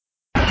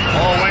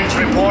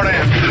report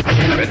in.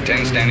 Red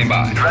 10 standing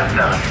by. Red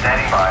 7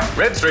 standing by.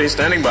 Red 3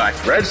 standing by.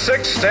 Red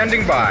 6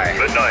 standing by.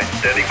 Red 9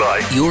 standing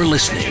by. You're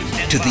listening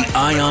to the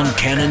Ion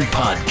Cannon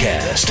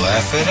Podcast.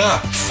 Laugh it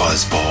up,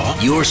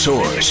 fuzzball. Your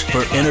source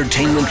for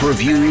entertainment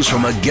reviews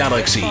from a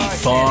galaxy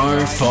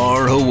far,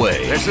 far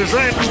away. This is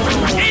it.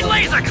 Hey,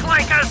 laser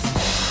clankers!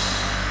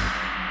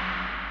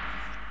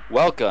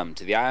 Welcome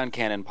to the Ion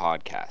Cannon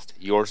Podcast,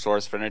 your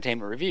source for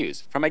entertainment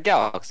reviews from a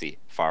galaxy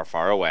far,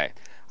 far away.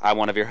 I'm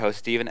one of your hosts,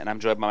 Steven, and I'm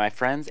joined by my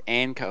friends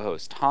and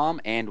co-hosts,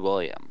 Tom and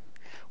William.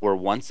 We're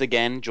once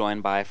again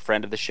joined by a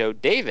friend of the show,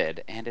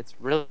 David, and it's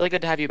really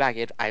good to have you back.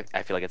 I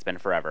feel like it's been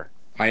forever.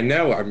 I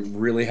know. I'm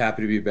really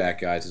happy to be back,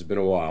 guys. It's been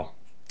a while.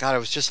 God, it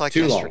was just like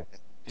Too yesterday.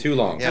 Too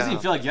long. It doesn't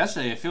even feel like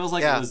yesterday. It feels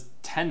like it was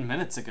 10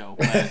 minutes ago.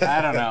 But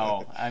I don't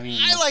know. I mean,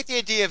 I like the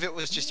idea of it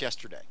was just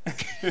yesterday.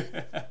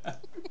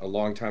 A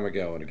long time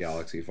ago in a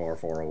galaxy far,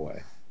 far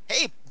away.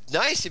 Hey,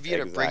 nice of you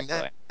to bring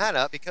that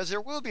up, because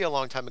there will be a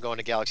long time ago in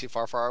a galaxy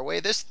far, far away.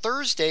 This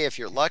Thursday, if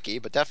you're lucky,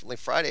 but definitely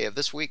Friday of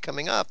this week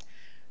coming up,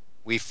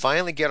 we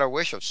finally get our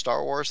wish of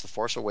Star Wars The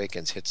Force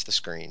Awakens hits the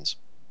screens.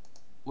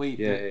 Wait,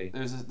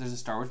 there's a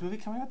Star Wars movie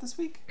coming out this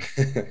week?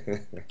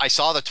 I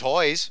saw the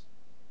toys.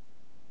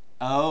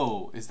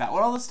 Oh, is that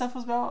what all this stuff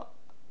was about?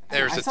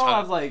 There's I a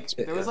saw ton.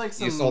 there was like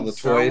some You saw the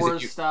Star toys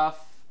Wars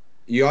stuff.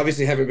 You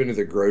obviously haven't been to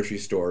the grocery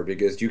store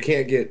because you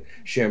can't get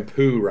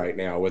shampoo right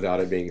now without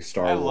it being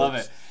Star Wars. I love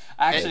it.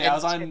 Actually, I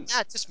was on... And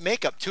not just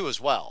makeup, too,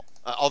 as well.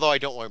 Although I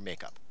don't wear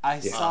makeup. I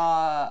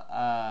saw...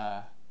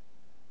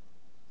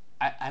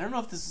 I don't know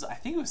if this is... I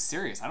think it was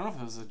serious. I don't know if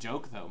it was a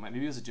joke, though.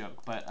 Maybe it was a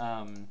joke. But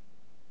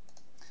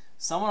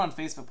someone on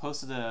Facebook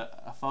posted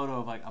a photo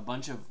of like a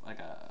bunch of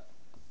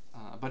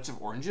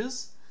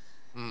oranges,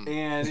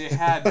 and it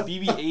had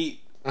BB-8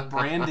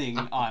 branding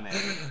on it.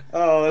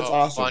 Oh, that's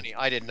awesome. Funny.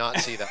 I did not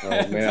see that. Oh,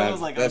 man. Someone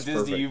was like, "Oh, Disney,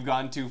 perfect. you've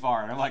gone too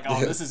far." And I'm like,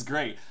 "Oh, this is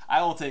great.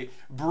 I will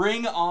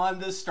bring on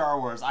the Star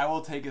Wars. I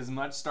will take as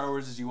much Star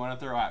Wars as you want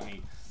to throw at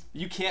me."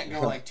 You can't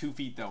go like 2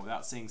 feet though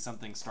without saying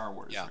something Star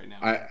Wars right now.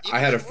 I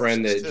had a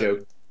friend that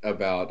joked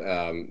about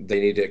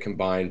they need to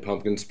combine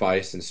pumpkin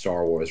spice and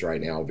Star Wars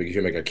right now because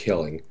you make a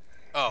killing.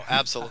 Oh,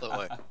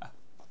 absolutely.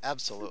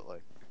 Absolutely.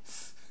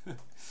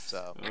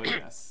 So. Oh,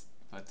 yes.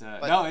 But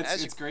no,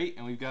 it's great,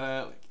 and we've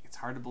got it's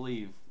hard to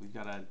believe, we've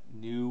got a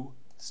new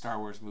Star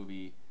Wars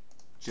movie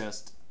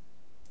just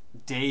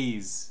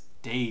days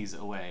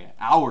away.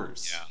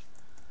 Hours.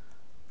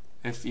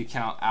 Yeah. If you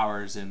count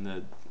hours in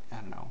the, I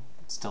don't know,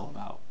 it's still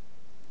about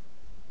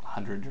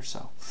 100 or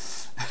so.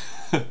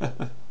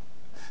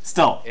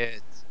 Still.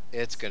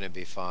 It's going to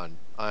be fun.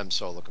 I'm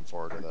so looking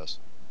forward to this.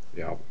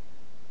 Yeah.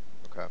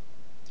 Okay.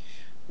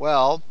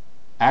 Well.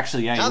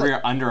 Actually, yeah, you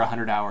were under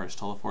 100 hours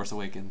till The Force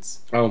Awakens.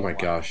 Oh my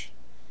gosh.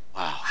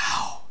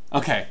 Wow.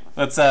 Okay,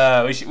 let's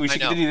we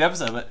should continue the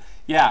episode, but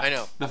yeah, I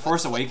know. The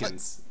Force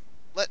Awakens.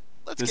 Let's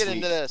get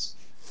into this.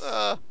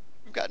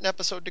 We've got an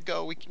episode to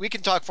go. We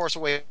can talk Force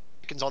Awakens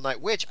all night,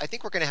 which I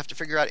think we're going to have to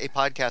figure out a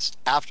podcast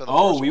after the.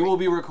 Oh, we will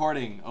be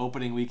recording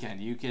opening weekend.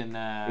 You can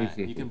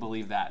you can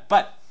believe that.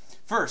 But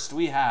first,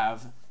 we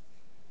have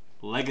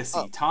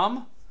Legacy.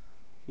 Tom,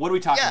 what are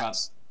we talking about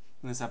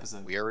in this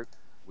episode?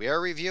 We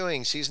are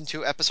reviewing Season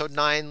 2, Episode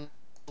 9,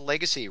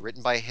 Legacy,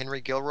 written by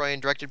Henry Gilroy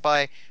and directed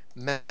by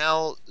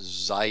Mal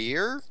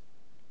Zaire?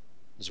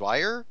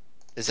 Zwire?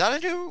 Is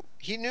that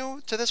he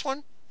new to this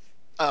one?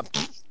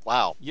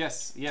 Wow.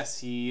 Yes,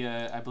 he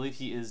I believe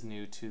he is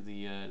new to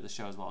the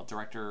show as well.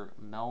 Director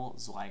Mel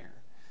Zwire.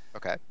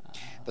 Okay.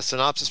 The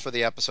synopsis for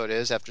the episode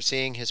is, after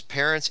seeing his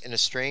parents in a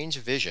strange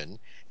vision,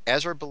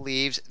 Ezra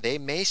believes they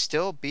may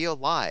still be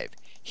alive.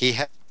 He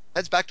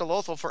heads back to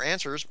Lothal for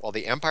answers while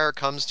the Empire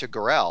comes to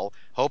Gorel,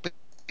 hoping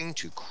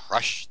to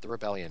crush the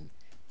rebellion.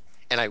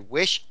 And I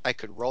wish I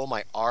could roll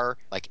my R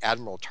like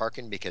Admiral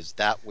Tarkin, because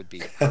that would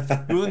be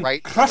perfect.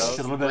 Right? Crush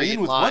the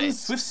rebellion with one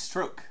swift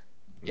stroke.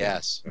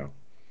 Yes. Yeah.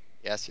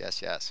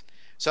 Yes.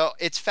 So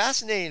it's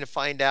fascinating to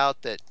find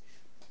out that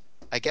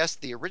I guess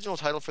the original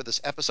title for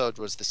this episode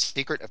was The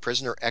Secret of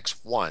Prisoner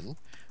X1,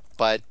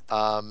 but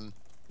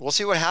we'll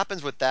see what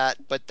happens with that.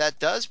 But that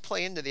does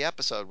play into the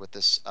episode with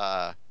this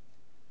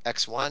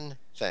X1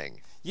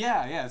 thing.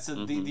 Yeah.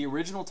 So the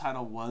original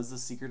title was The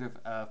Secret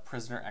of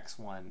Prisoner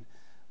X1.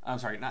 I'm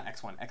sorry, not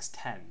X1,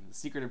 X10. The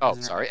Secret of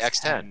Prisoner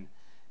X10.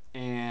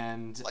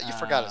 And you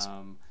forgot us.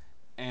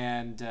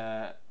 And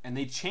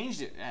they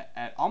changed it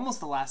at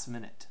almost the last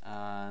minute.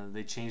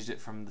 They changed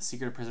it from The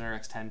Secret of Prisoner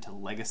X10 to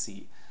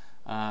Legacy.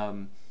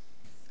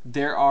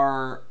 There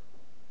are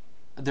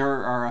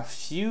a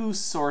few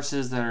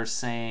sources that are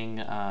saying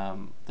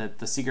that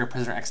The Secret of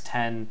Prisoner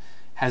X10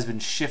 has been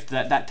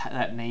shifted.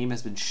 That name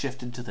has been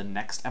shifted to the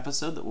next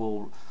episode that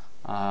will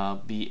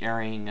be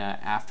airing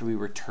after we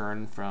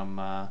return from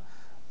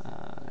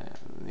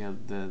the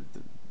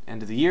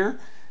end of the year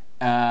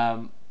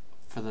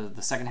for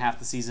the second half of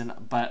the season.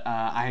 But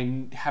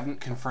I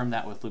haven't confirmed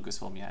that with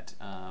Lucasfilm yet.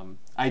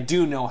 I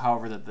do know,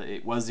 however, that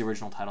it was the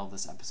original title of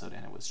this episode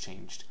and it was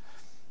changed.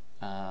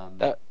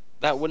 That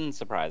wouldn't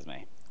surprise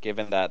me,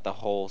 given that the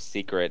whole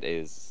secret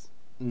is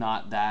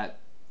not that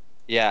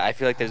Yeah, I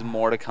feel like there's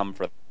more to come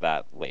for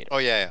that later. Oh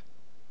yeah.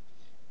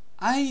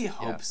 I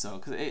hope so,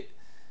 because it.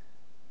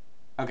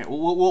 Okay,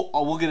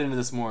 we'll get into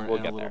this more in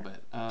a little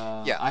bit.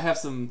 Yeah. I have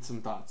some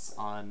thoughts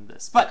on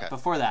this, but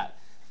before that,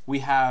 we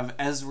have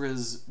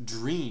Ezra's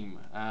dream.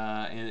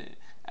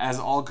 As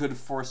all good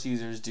Force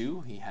users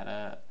do, he had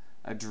a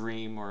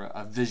dream or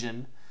a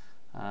vision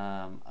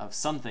of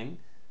something.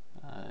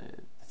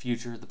 The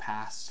future, the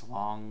past,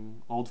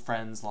 old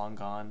friends, long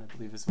gone, I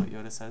believe is what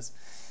Yoda says.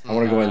 I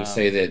want to go ahead and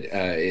say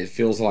that it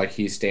feels like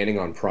he's standing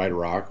on Pride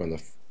Rock on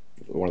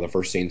one of the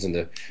first scenes in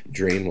the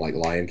dream, like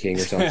Lion King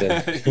or something.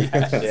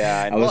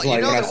 Yeah. I was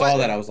like, when I saw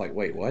that, I was like,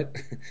 wait, what?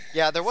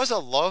 Yeah, there was a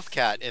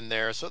Lothcat in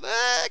there, so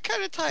that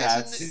kind of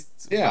ties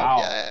in. Wow.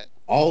 Yeah.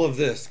 All of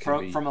this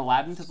from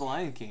Aladdin to the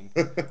Lion King.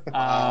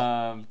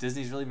 Wow.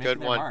 Disney's really making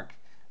their mark.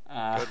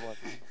 Good one.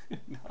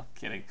 No, I'm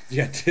kidding.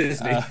 Yeah,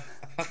 Disney.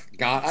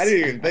 God, I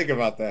didn't even think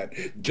about that.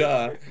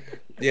 Duh.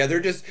 Yeah, they're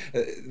just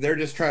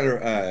trying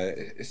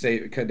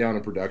to cut down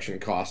on production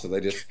costs, so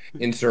they just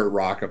insert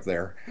rock up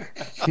there.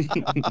 Next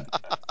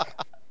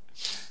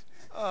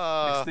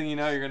thing you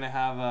know, you're gonna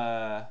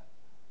have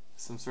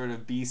some sort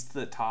of beast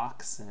that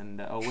talks, and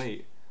oh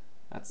wait,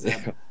 that's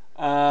Zeb.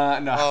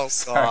 No, oh,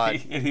 sorry.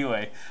 God.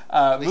 Anyway,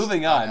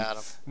 moving on.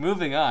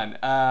 Moving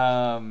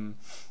on.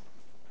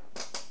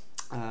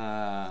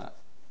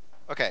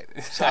 Okay,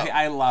 so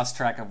I lost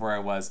track of where I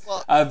was.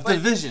 Well, the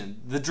vision,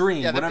 the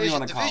dream, whatever you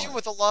want to call it. The vision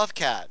with the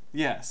Lothcat.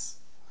 Yes.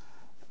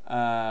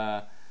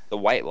 The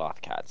white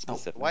Lothcat,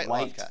 specifically. The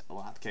white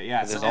Lothcat.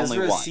 Yeah. So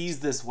Ezra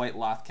sees this white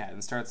Lothcat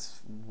and starts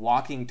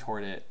walking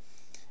toward it,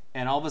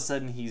 and all of a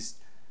sudden he's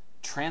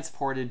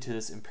transported to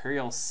this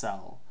Imperial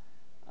cell,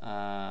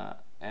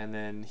 and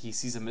then he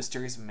sees a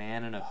mysterious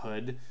man in a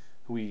hood,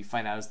 who we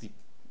find out is the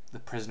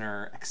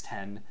prisoner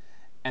X-10,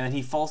 and then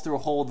he falls through a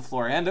hole in the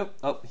floor, and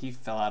he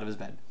fell out of his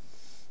bed.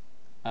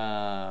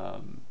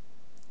 And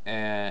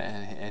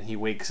he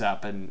wakes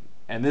up, and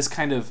this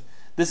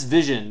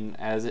vision,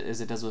 as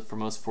it does for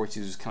most Force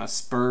users, kind of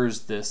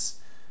spurs this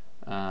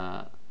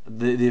the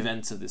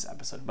events of this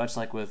episode, much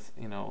like with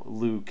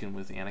Luke and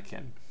with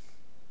Anakin.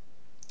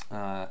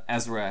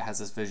 Ezra has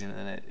this vision,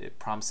 and it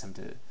prompts him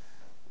to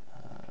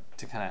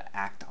kind of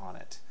act on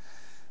it,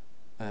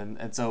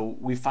 and so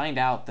we find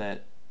out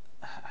that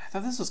I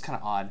thought this was kind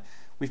of odd.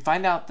 We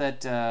find out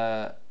that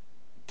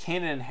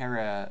Kanan and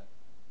Hera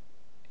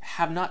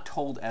have not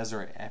told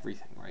Ezra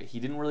everything, right? He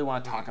didn't really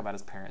want to talk about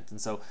his parents, and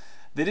so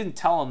they didn't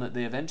tell him that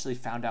they eventually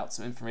found out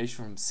some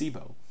information from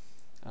Sibo,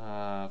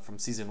 from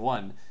season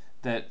 1,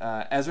 that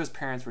Ezra's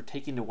parents were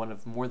taken to one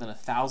of more than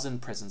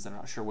 1,000 prisons. They're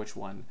not sure which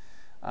one,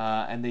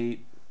 and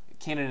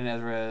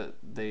Kanan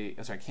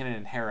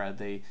and Hera,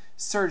 they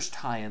searched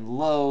high and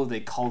low. They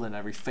called in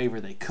every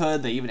favor they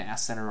could. They even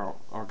asked Senator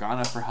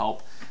Organa for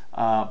help,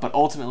 but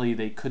ultimately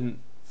they couldn't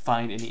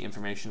find any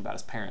information about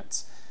his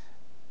parents.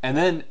 And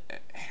then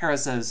Hera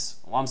says,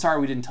 "Well, I'm sorry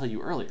we didn't tell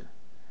you earlier."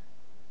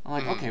 I'm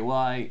like, okay, well,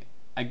 I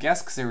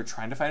guess because they were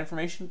trying to find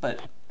information,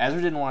 but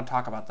Ezra didn't want to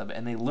talk about them,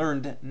 and they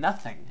learned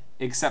nothing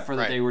except for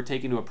that they were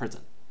taken to a prison.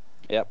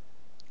 Yep.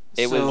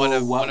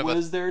 What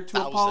was there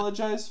to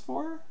apologize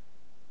for?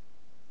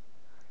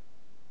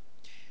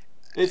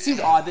 It seemed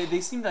odd. They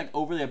seemed like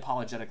overly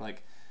apologetic,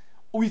 like,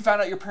 we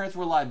found out your parents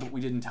were alive, but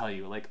we didn't tell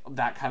you. Like,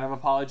 that kind of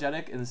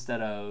apologetic instead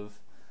of,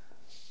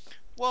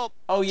 well,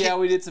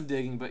 we did some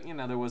digging, but,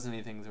 there wasn't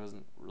anything. There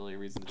wasn't really a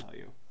reason to tell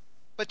you.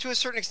 But to a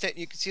certain extent,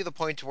 you can see the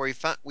point to where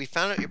we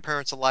found out your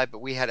parents alive, but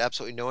we had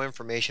absolutely no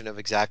information of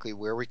exactly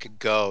where we could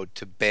go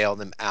to bail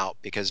them out,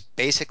 because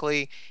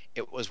basically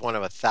it was one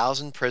of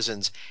 1,000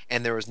 prisons,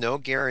 and there was no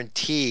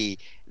guarantee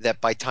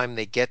that by the time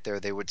they get there,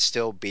 they would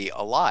still be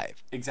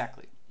alive.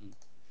 Exactly.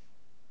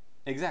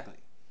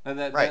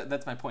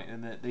 That's my point.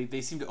 And that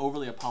they seemed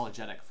overly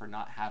apologetic for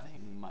not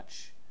having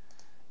much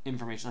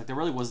information. Like, there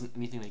really wasn't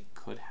anything they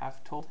could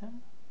have told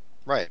him.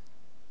 Right.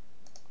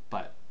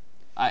 But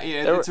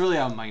it's really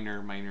a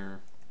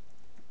minor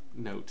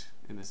note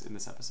in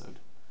this episode.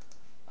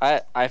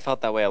 I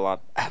felt that way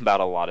about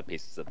a lot of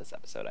pieces of this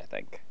episode, I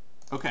think.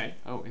 Okay.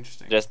 Oh,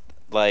 interesting. Just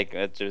like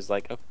it's just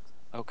like,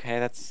 okay,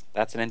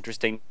 that's an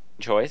interesting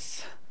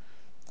choice.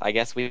 I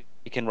guess we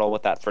can roll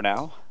with that for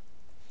now.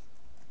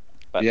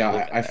 But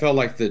yeah, I felt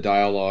like the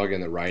dialogue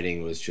and the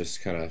writing was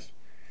just kind of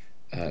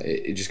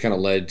it just kind of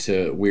led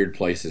to weird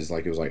places.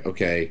 Like, it was like,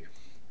 okay,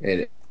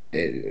 and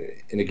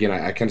again,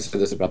 I kind of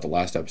said this about the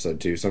last episode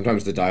too.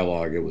 Sometimes the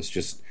dialogue, it was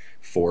just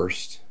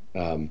forced,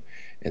 and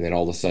then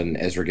all of a sudden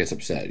Ezra gets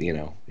upset.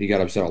 He got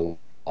upset a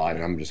lot,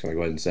 and I'm just going to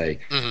go ahead and say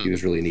he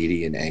was really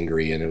needy and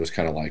angry, and it was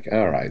kind of like,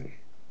 all right,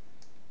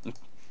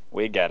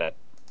 we get it.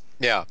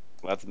 Yeah.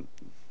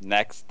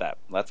 Next step.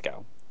 Let's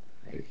go.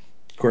 Right.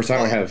 Of course, I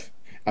don't have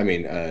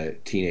a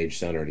teenage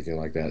son or anything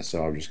like that,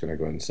 so I'm just going to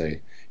go ahead and say,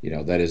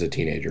 that is a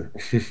teenager.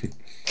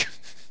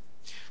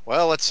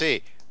 Well, let's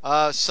see.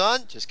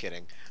 Son, just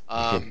kidding.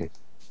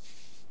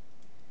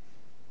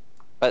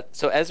 But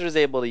so Ezra's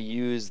able to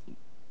use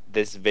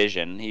this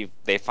vision.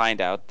 They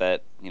find out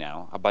that,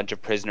 a bunch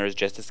of prisoners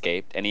just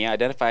escaped, and he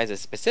identifies a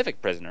specific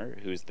prisoner,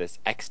 who's this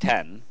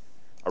X-10,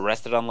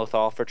 arrested on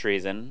Lothal for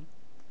treason,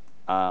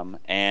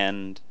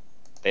 and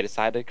they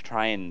decided to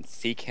try and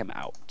seek him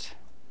out.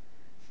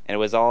 And it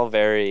was all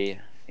very,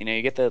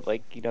 you get the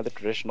the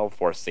traditional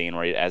Force scene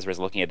where Ezra's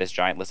looking at this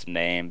giant list of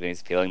names and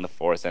he's feeling the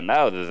Force, and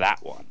that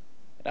one.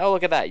 And,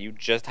 look at that! You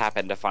just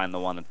happened to find the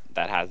one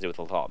that has to do with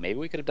Lothal. Maybe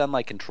we could have done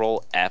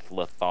Control F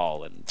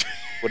Lothal, and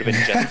would have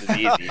been just as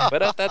easy.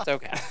 But that's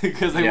okay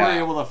because they weren't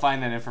able to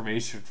find that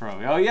information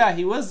from him. Oh yeah,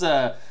 he was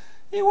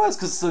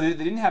because they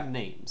didn't have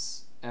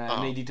names.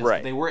 Any details,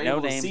 right. They were no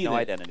able names, to see no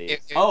that. identities.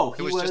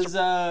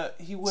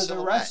 He was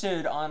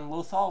arrested on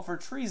Lothal for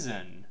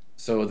treason.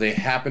 So they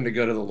happened to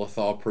go to the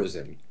Lothal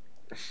prison.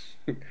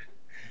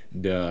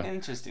 Duh.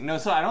 Interesting. No,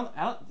 so I don't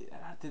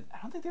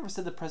think they ever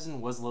said the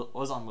prison was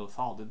on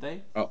Lothal, did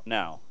they? Oh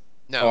no.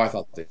 Oh, I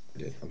thought they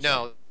did.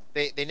 No,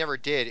 they never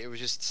did. It was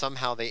just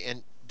somehow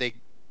they.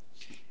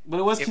 But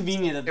it was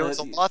convenient that there was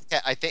a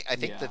Lothcat. I think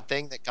the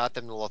thing that got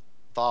them to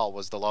Lothal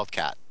was the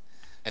Lothcat.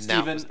 And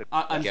Steven,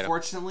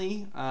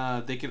 unfortunately,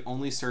 they can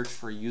only search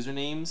for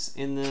usernames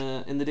in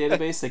the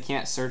database. They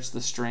can't search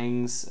the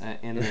strings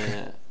in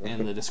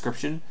the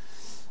description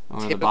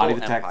or the body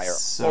of the text. Empire,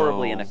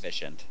 horribly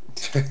inefficient.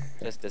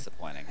 Just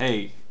disappointing.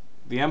 Hey,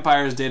 the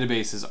Empire's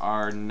databases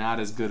are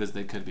not as good as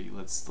they could be.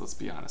 Let's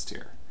be honest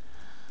here.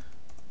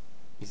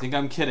 You think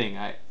I'm kidding?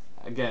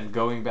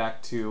 Going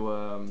back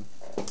to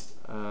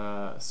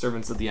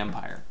Servants of the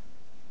Empire.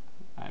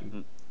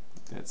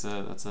 That's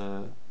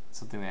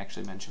something they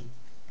actually mention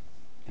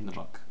in the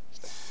book.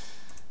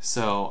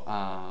 So,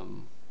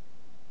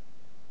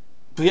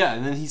 but yeah,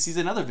 and then he sees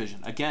another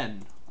vision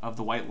again of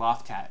the White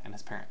Lothcat and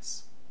his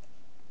parents.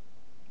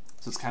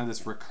 So it's kind of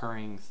this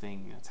recurring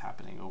thing that's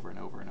happening over and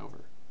over and over.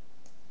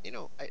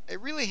 I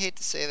really hate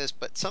to say this,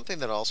 but something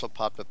that also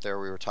popped up there,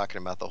 we were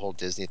talking about the whole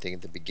Disney thing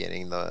at the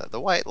beginning, the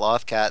White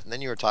Lothcat, and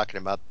then you were talking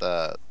about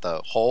the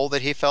hole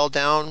that he fell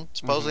down,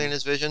 supposedly in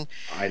his vision.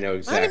 I know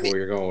exactly where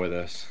you're going with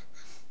this.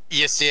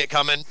 You see it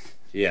coming?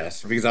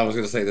 Yes, because I was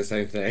going to say the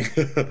same thing.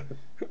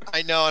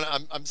 I know,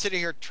 and I'm sitting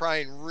here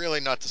trying really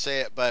not to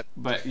say it, but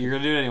you're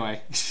going to do it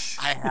anyway.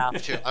 I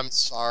have to. I'm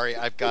sorry.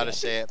 I've got to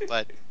say it,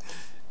 but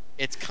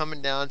it's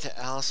coming down to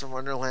Alice in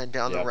Wonderland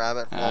down the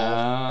rabbit hole.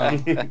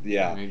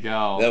 Yeah. There you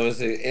go. That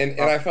was it.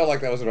 And I felt like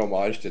that was an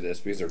homage to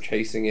this because they're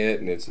chasing it,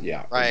 and it's,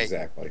 right.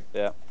 Exactly.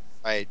 Yeah.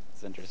 Right.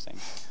 It's interesting.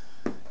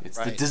 It's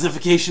the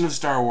Disneyfication of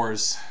Star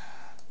Wars.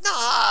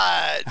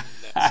 Not.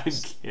 I'm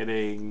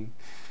kidding.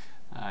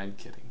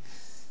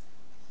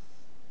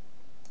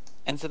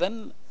 And so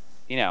then,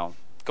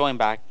 going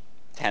back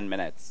 10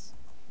 minutes,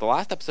 the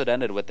last episode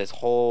ended with this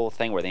whole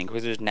thing where the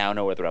Inquisitors now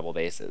know where the Rebel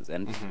base is.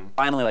 And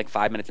finally,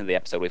 5 minutes into the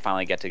episode, we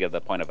finally get to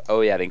the point of, oh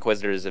yeah, the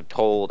Inquisitors have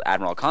told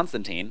Admiral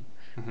Constantine,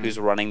 who's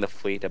running the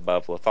fleet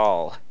above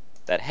Lothal,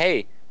 that,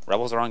 hey,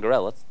 Rebels are on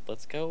Gorel.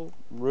 Let's go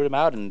root them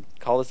out and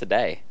call this a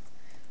day.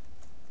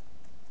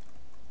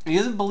 He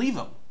doesn't believe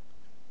him.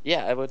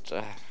 Yeah, I would.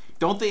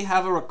 Don't they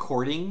have a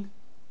recording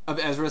of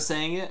Ezra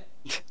saying it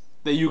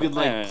that you could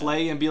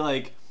play and be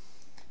like,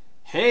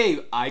 "Hey,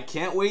 I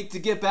can't wait to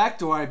get back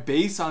to our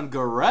base on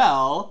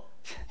Gorel.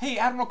 Hey,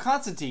 Admiral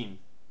Constantine,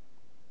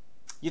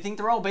 you think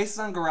the Rebel base is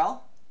on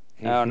Gorel?"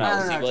 No.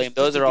 See, William,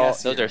 those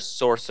are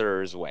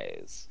sorcerers'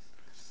 ways.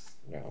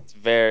 Yeah. It's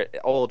very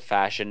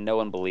old-fashioned. No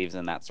one believes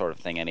in that sort of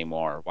thing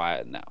anymore.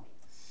 Why? No.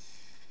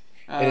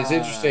 And it's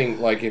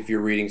interesting, if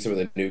you're reading some of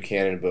the new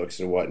canon books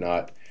and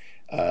whatnot,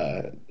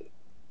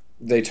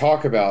 they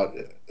talk about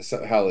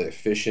how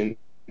efficient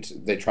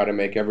they try to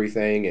make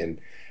everything, and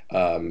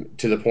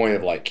to the point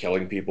of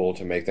killing people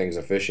to make things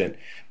efficient.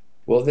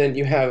 Well, then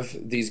you have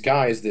these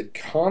guys that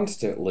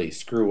constantly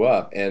screw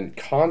up and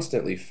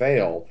constantly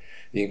fail.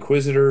 The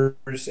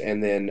Inquisitors,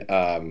 and then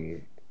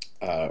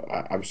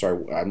I'm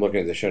sorry, I'm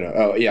looking at the show now.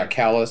 Oh yeah,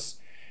 Callus.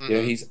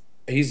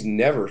 He's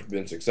never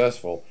been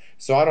successful.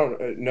 So I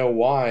don't know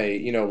why.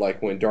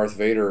 When Darth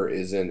Vader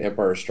is in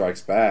Empire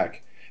Strikes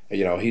Back,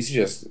 he's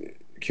just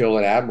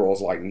killing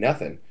admirals like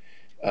nothing.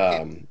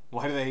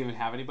 Why do they even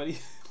have anybody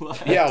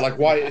left? Yeah,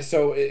 why?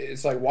 So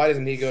it's why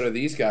doesn't he go to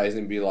these guys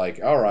and be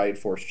like, all right,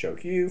 force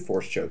choke you.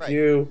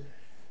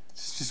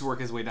 Just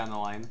work his way down the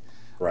line.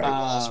 Right.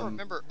 Also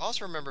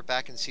remember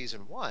back in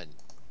season 1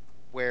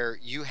 where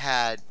you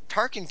had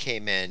Tarkin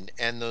came in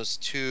and those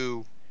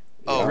two.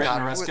 Oh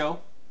God, and Oresco?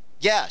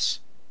 Yes,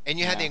 and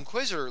you had the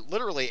Inquisitor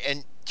literally,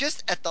 and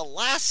just at the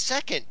last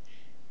second,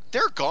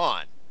 they're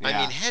gone. Yeah.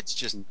 I mean, heads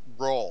just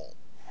roll.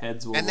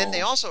 Heads will and then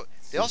roll.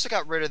 they also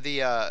got rid of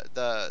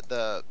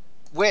the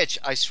which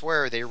I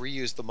swear they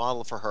reused the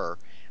model for her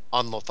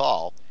on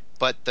Lothal,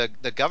 but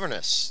the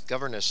governess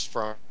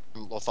from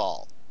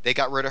Lothal, they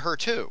got rid of her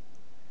too.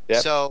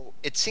 Yep. So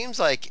it seems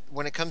like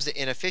when it comes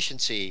to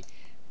inefficiency,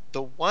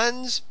 the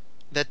ones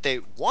that they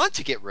want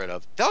to get rid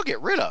of, they'll get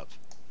rid of.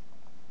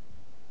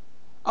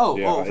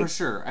 Oh, for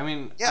sure. I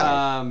mean,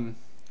 and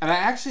I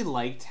actually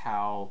liked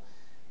how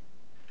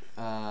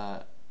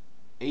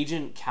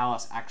Agent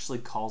Callus actually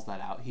calls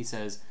that out. He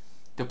says,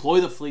 "Deploy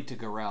the fleet to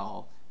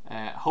Gorel.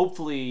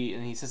 Hopefully,"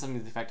 and he says something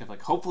to the effect of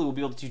 "Hopefully, we'll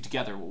be able to do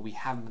together what we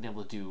haven't been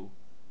able to do,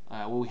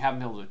 what we haven't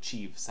been able to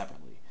achieve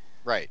separately."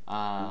 Right.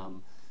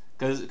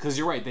 Because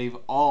you're right, they've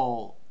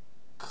all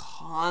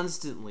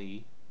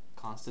Constantine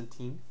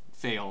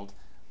failed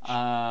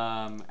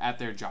at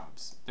their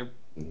jobs. They're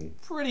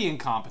pretty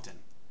incompetent,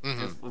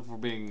 if we're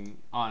being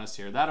honest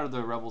here. That or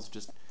the rebels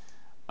just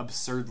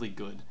absurdly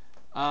good.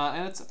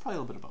 And it's probably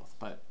a little bit of both,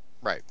 but...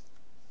 Right.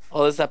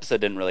 Well, this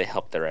episode didn't really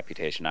help their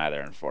reputation either,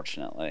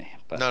 unfortunately.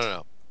 But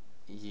No.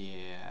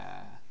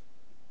 Yeah,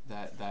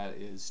 that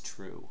is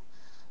true.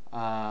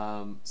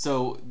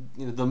 So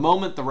the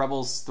moment the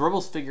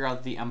rebels figure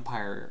out the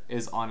Empire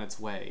is on its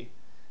way,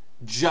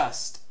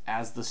 just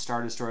as the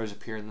Star Destroyers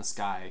appear in the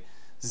sky,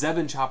 Zeb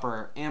and Chopper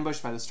are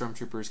ambushed by the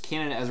Stormtroopers.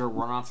 Kanan and Ezra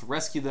run off to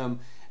rescue them,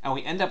 and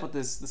we end up with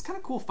this kind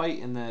of cool fight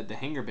in the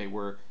hangar bay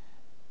where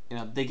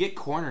they get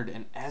cornered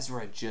and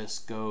Ezra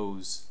just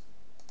goes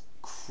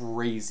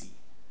crazy.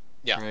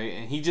 Yeah. Right,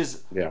 and he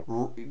just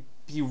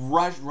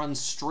runs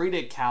straight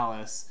at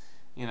Callus.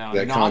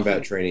 That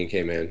combat training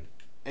came in.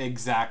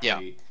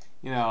 Exactly.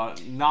 Yeah.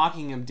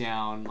 Knocking him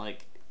down,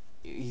 like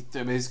he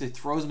basically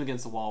throws him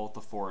against the wall with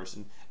the Force,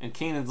 and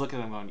Kanan's looking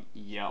at him going,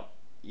 "Yep,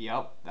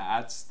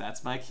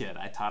 that's my kid.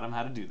 I taught him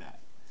how to do that."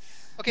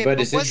 Okay, but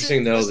it's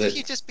interesting though wasn't that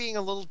he just being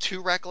a little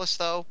too reckless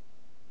though?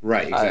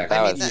 Right,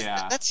 exactly.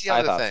 That's the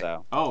other thought thing.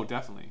 So. Oh,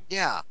 definitely.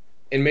 Yeah.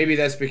 And maybe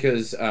that's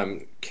because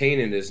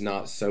Kanan is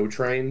not so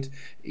trained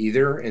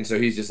either, and so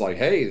he's just like,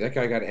 "Hey, that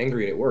guy got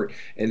angry and it worked."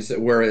 And so,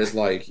 whereas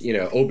like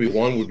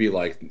Obi-Wan would be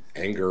like,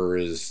 "Anger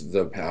is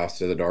the path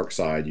to the dark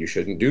side. You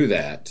shouldn't do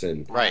that."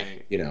 And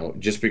Right.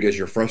 Just because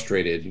you're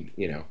frustrated,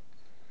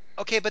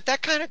 Okay, but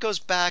that kind of goes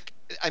back.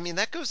 I mean,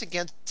 that goes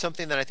against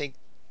something that I think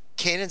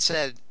Kanan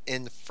said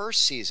in the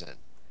first season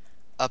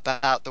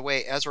about the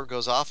way Ezra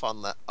goes off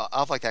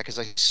off like that. Because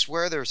I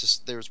swear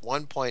there's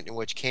one point in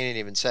which Kanan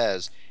even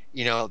says,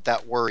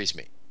 that worries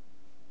me.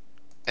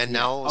 And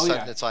now all of a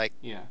sudden it's like,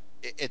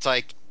 it's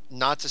like,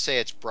 not to say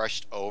it's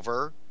brushed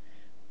over,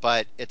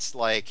 but it's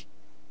like,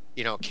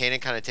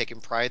 Kanan kind of taking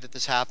pride that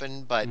this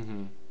happened, but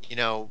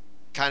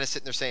kind of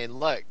sitting there saying,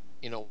 look,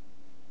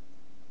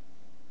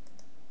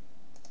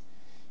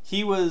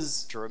 he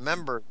was to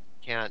remember,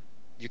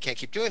 you can't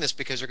keep doing this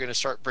because you're going to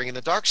start bringing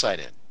the dark side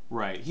in.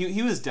 Right.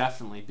 He was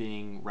definitely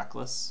being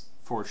reckless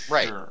for sure.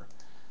 Right.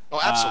 Oh,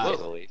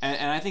 absolutely.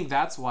 And I think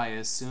that's why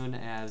as soon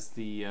as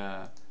the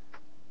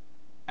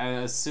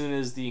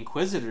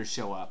Inquisitors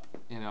show up,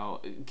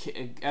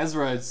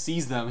 Ezra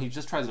sees them. He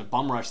just tries to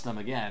bum rush them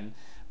again,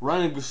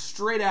 running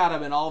straight at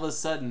him, and all of a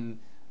sudden,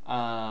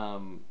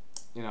 Kanan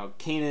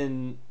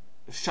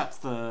shuts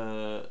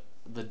the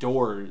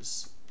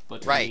doors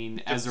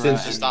between Ezra and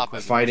the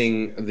Inquisitors.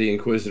 Fighting the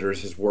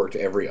Inquisitors has worked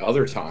every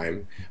other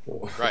time.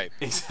 Right.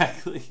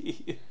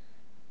 Exactly.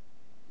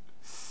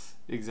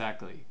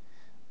 Exactly.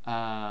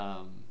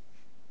 But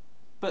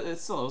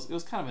it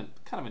was kind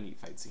of a neat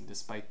fight scene,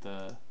 despite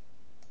the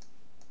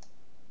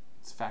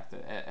fact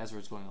that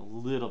Ezra's going a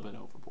little bit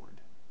overboard.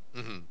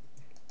 Mm-hmm.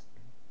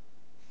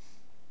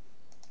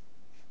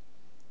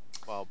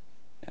 Well,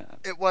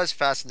 it was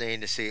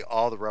fascinating to see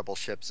all the rebel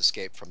ships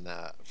escape from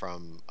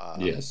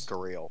yes.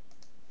 Guriel.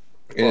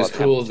 And it's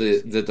cool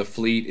that the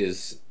fleet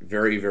is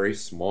very, very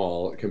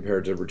small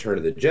compared to Return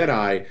of the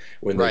Jedi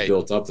when they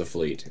built up the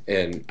fleet.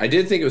 And I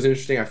did think it was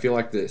interesting. I feel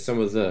like some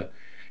of the,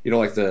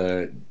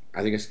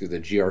 I think it's the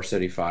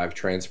GR-75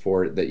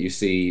 transport that you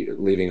see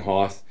leaving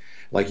Hoth.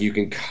 Like you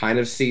can kind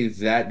of see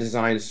that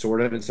design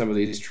sort of in some of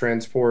these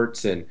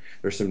transports, and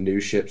there's some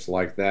new ships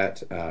like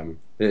that.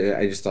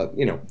 I just thought,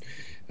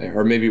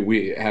 or maybe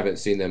we haven't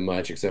seen them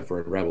much except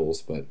for in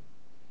Rebels, but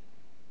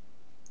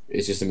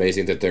it's just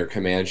amazing that their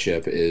command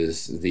ship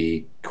is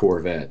the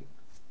Corvette.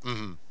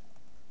 Mm-hmm.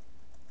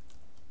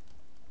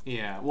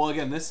 Yeah. Well,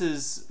 again, this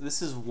is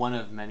one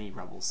of many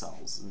rebel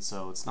cells, and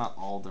so it's not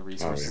all the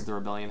resources the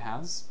rebellion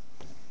has.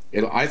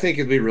 I think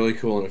it'd be really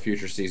cool in a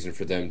future season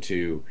for them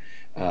to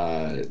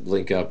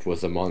link up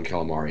with the Mon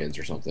Calamarians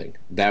or something.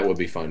 That would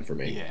be fun for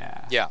me.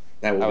 Yeah.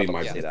 That would be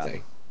my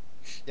birthday.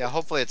 Yeah,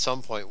 hopefully at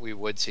some point we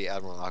would see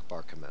Admiral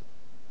Akbar come in.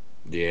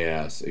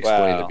 Yes,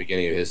 explain the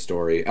beginning of his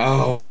story.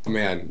 Oh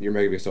man, you're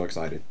making me so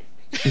excited.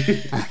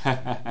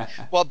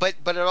 Well, but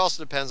it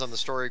also depends on the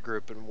story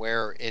group and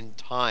where in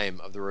time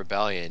of the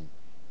rebellion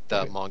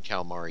the Mon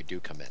Calamari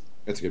do come in.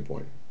 That's a good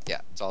point.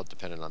 Yeah, it's all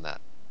dependent on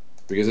that.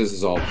 Because this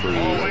is all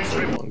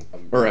pre-episode 1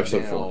 or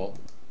episode 4.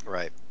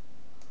 Right.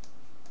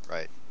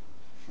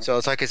 So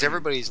it's like as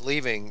everybody's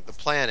leaving the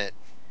planet,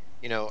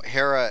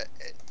 Hera,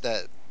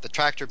 the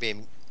tractor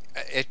beam,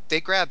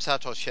 they grab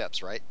Sato's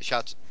ships, right?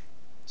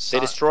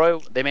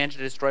 They managed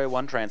to destroy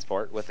one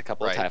transport with a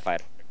couple of TIE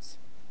fighters.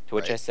 To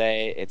which I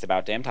say, it's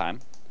about damn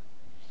time.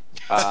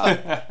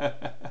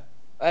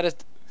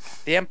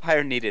 The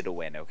Empire needed a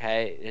win,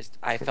 okay?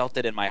 I felt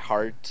it in my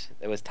heart.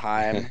 It was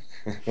time.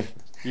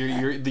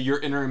 Your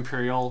inner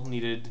Imperial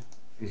needed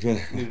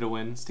a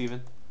win,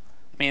 Steven.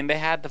 I mean, they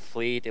had the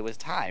fleet. It was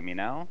time,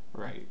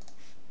 Right.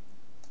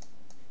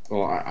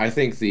 Well, I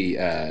think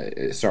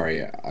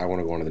sorry, I want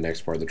to go on to the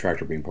next part, the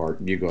tractor beam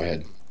part. You go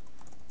ahead.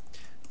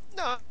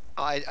 No,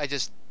 I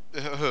just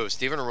who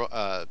Steven or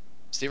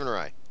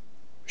I?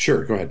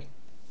 Sure, go ahead.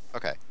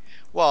 Okay.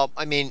 Well,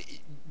 I mean,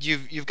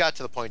 you've got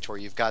to the point where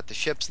you've got the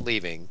ships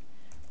leaving,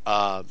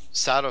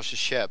 Satos's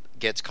ship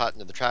gets caught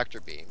into the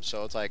tractor beam.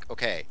 So it's like,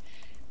 okay,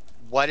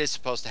 what is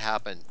supposed to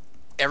happen?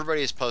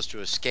 Everybody is supposed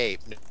to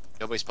escape.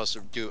 Nobody's supposed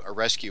to do a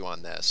rescue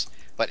on this.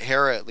 But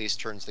Hera at least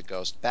turns the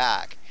ghost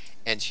back,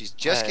 and she's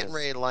just getting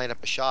ready to line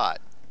up a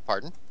shot.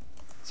 Pardon?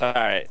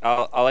 Sorry,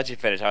 I'll let you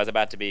finish. I was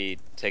about to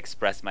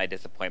express my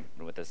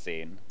disappointment with the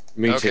scene.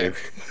 Me Okay. too.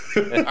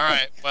 All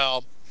right.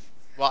 Well,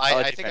 I'll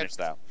let I you think finish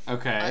though.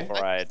 Okay. I'm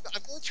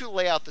going to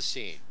lay out the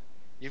scene.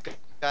 You've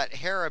got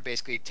Hera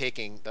basically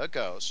taking the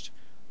ghost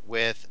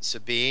with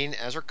Sabine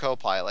as her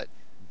co-pilot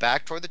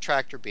back toward the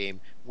tractor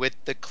beam with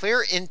the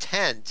clear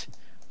intent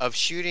of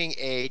shooting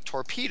a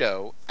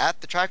torpedo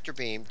at the tractor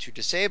beam to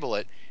disable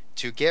it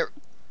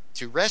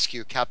to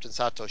rescue Captain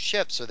Sato's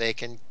ship so they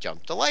can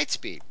jump to light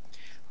speed.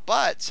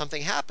 But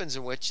something happens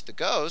in which the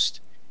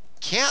ghost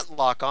can't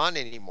lock on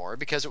anymore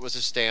because it was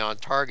a stay on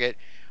target,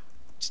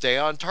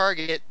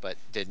 but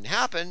didn't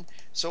happen.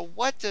 So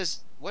what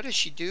does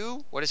she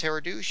do? What does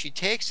Hera do? She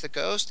takes the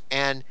ghost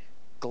and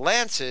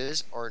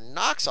glances or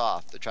knocks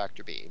off the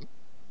tractor beam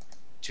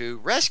to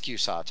rescue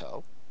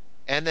Sato,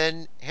 and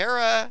then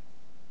Hera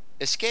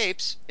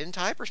escapes into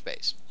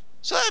hyperspace.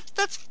 So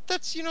that's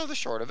the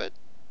short of it.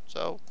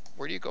 So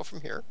where do you go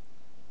from here,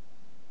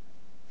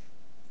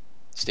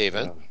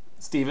 Steven?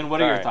 Steven,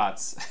 what are your Sorry.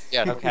 thoughts?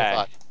 Yeah, your Okay.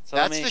 thought. So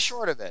That's the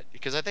short of it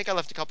because I think I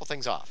left a couple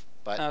things off,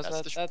 but no, that's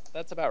so the short.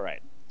 that's about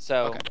right.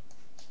 So Okay.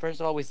 first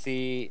of all,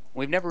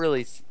 we've never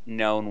really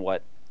known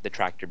what the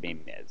tractor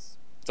beam is.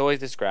 It's always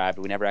described.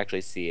 We never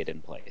actually see it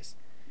in place.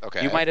 You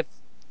Okay. might have.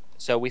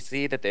 So we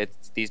see that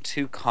it's these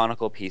two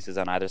conical pieces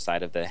on either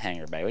side of the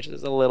hangar bay, which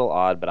is a little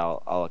odd, but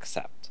I'll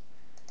accept.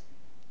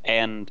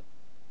 And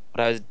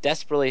what I was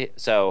desperately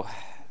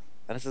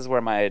and this is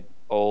where my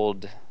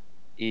old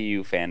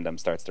EU fandom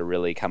starts to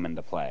really come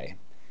into play.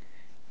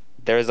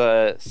 There's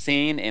a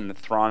scene in the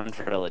Thrawn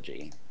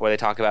trilogy where they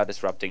talk about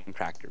disrupting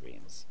tractor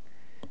beams.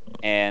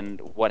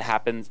 And what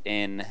happens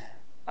in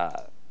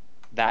uh,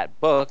 that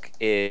book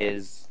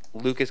is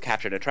Luke is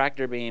captured a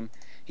tractor beam.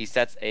 He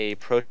sets a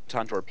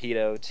proton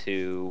torpedo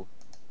to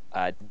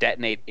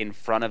detonate in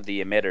front of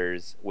the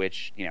emitters,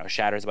 which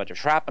shatters a bunch of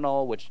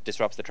shrapnel, which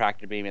disrupts the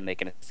tractor beam, and they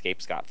can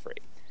escape scot free.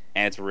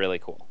 And it's really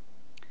cool.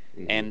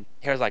 Mm-hmm. And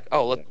Hera's like,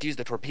 "Oh, let's use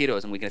the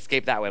torpedoes, and we can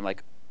escape that way." I'm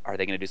like, "Are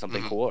they going to do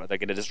something cool? Are they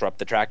going to disrupt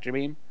the tractor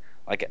beam?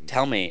 Like,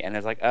 tell me." And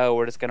it's like, "Oh,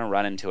 we're just going to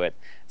run into it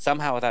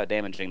somehow without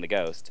damaging the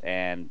ghost,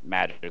 and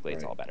magically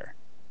it's all better."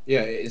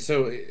 Yeah,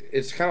 so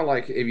it's kind of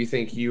like if you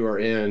think you are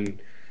in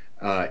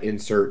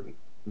insert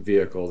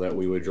vehicle that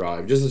we would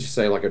drive, just to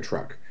say like a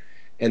truck,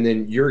 and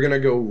then you're gonna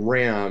go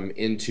ram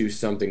into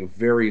something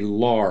very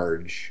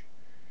large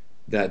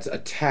that's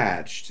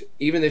attached.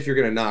 Even if you're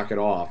gonna knock it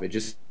off, it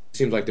just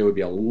seems like there would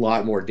be a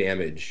lot more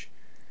damage,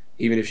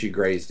 even if she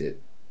grazed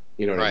it.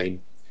 You know what I Right.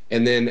 mean?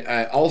 And then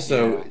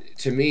also, Yeah.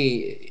 to me,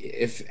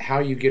 if how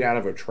you get out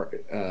of a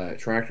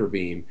tractor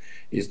beam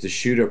is to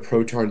shoot a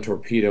proton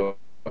torpedo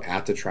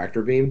at the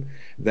tractor beam,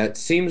 that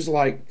seems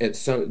like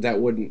that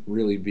wouldn't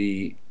really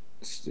be.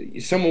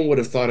 Someone would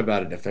have thought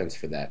about a defense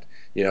for that.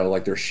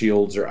 Like their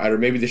shields or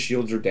maybe the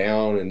shields are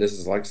down, and this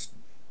is like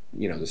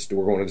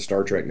we're going into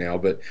Star Trek now,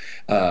 but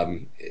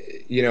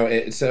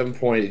at some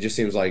point it just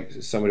seems like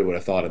somebody would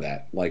have thought of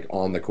that, like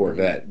on the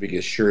Corvette,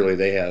 because surely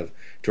they have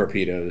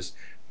torpedoes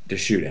to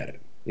shoot at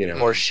it.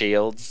 Or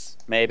shields,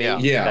 maybe. Yeah.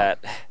 Yeah. That.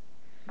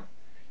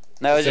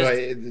 No, it's So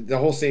just the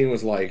whole scene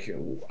was like,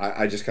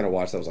 I just kind of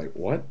watched. I was like,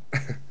 what?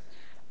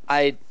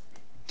 I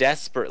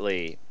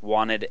desperately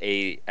wanted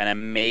an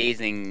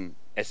amazing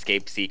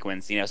escape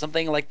sequence.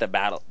 Something like the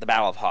Battle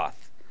of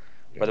Hoth,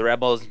 where the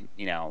rebels,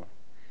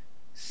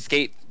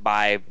 skate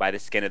by the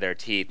skin of their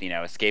teeth,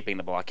 escaping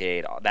the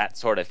blockade, that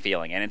sort of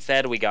feeling. And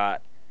instead, we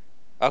got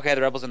okay,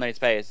 the rebels in their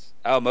space.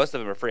 Oh, most of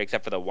them are free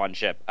except for the one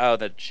ship. Oh,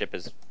 the ship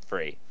is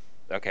free.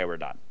 Okay, we're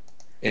done.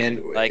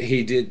 And Like,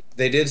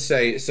 they did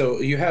say,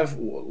 so you have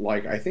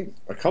like, I think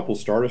a couple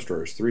Star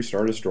Destroyers, three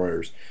Star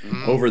Destroyers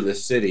Mm-hmm. over the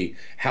city.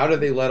 How do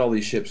they let all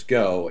these ships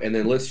go? And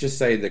then let's just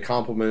say the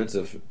complements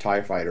of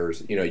TIE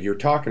fighters, you're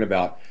talking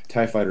about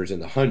TIE fighters in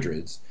the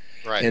hundreds.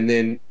 Right. And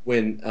then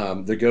when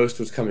the Ghost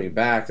was coming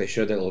back, they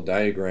showed that little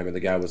diagram, and the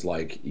guy was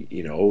like,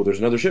 oh, there's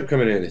another ship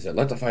coming in. They said,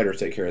 let the fighters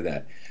take care of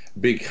that.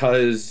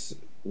 Because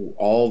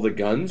all the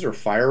guns are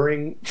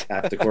firing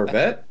at the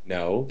Corvette?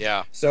 No.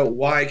 Yeah. So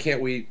why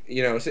can't we,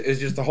 it's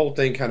just the whole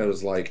thing kind of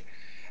was like,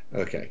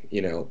 okay,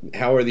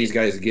 how are these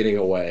guys getting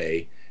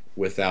away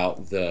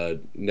without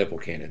the nipple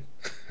cannon?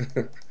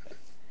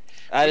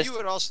 I Well, you just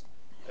would also.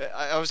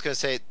 I was going to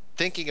say,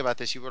 thinking about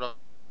this, you would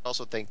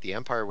also think the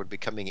Empire would be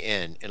coming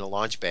in a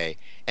launch bay,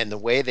 and the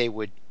way they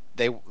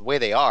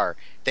are,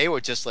 they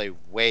would just lay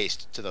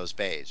waste to those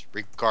bays,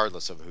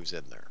 regardless of who's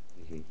in there.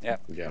 yeah,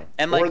 Yeah.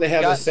 and Or like they you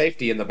have a got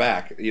safety in the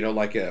back,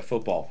 like a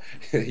football.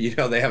 They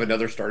have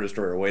another Star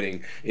Destroyer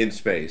waiting in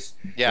space.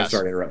 I'm Yes.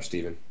 sorry to interrupt,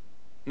 Steven.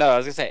 no, I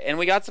was gonna say, and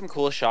we got some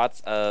cool shots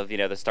of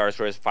the Star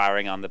Destroyers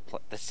firing on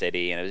the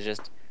city, and it was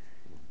just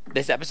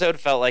this episode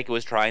felt like it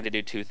was trying to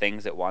do two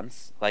things at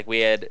once. Like we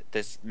had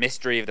this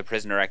mystery of the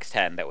prisoner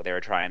X-10 that they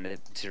were trying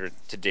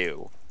to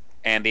do,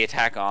 and the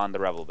attack on the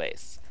rebel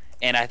base.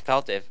 And I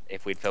felt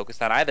if we'd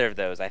focused on either of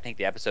those, I think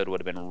the episode would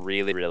have been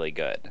really, really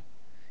good.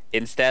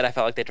 Instead, I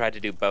felt like they tried to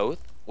do both,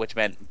 which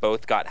meant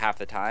both got half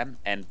the time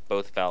and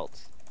both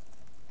felt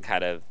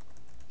kind of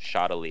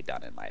shoddily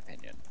done, in my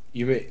opinion.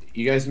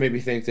 You guys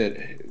maybe think that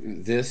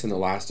this and the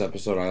last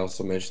episode, I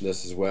also mentioned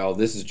this as well.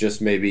 This is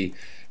just maybe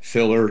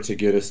filler to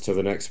get us to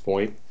the next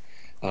point,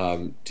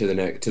 to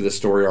the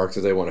story arc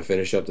that they want to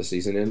finish up the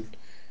season in.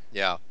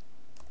 Yeah.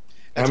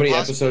 How many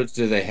episodes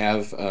do they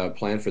have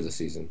planned for the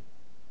season?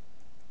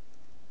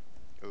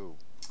 Ooh,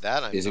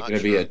 that I'm Is it not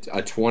going to sure. be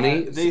a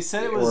 20? They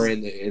said it was, or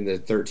in the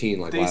 13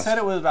 like they last. said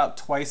it was about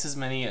twice as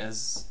many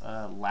as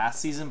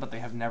last season, but they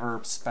have never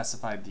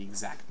specified the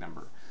exact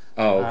number.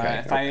 Oh,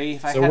 okay. If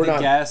I had to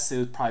guess, it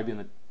would probably be in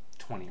the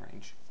 20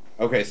 range.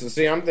 Okay, so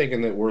see, I'm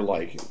thinking that we're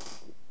like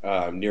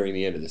nearing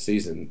the end of the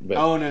season. But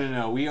oh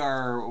no,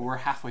 we're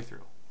halfway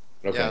through.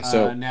 Okay, Yeah.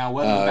 so now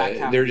whether the back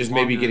half they're is just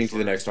maybe longer or getting to the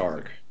shorter, next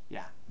arc.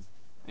 Yeah,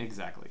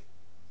 exactly.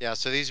 Yeah,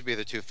 so these would be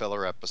the two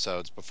filler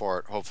episodes before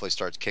it hopefully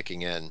starts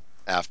kicking in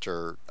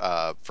after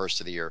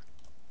first of the year.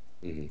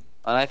 Mm-hmm. And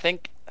I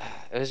think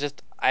it was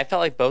just I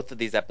felt like both of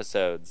these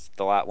episodes,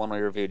 the one we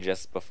reviewed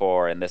just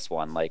before and this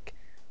one, like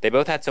they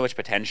both had so much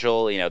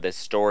potential. You know, this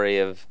story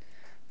of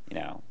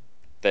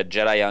the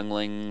Jedi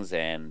younglings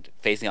and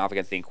facing off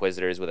against the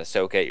Inquisitors with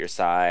Ahsoka at your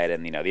side,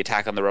 and the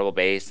attack on the rebel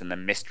base and the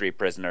mystery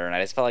prisoner. And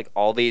I just felt like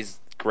all these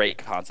great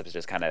concepts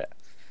just kind of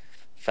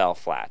fell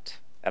flat.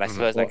 And I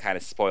suppose that kind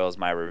of spoils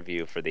my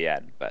review for the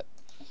end, but.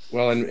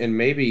 Well, and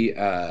maybe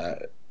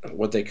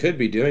what they could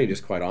be doing,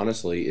 just quite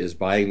honestly, is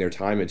buying their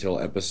time until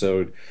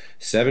episode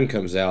 7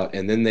 comes out,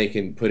 and then they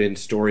can put in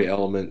story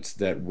elements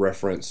that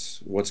reference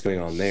what's going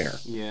on there.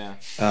 Yeah.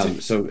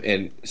 So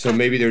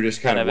maybe they're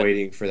just kind of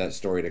waiting for that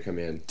story to come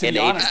in. To be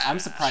honest, I'm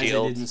surprised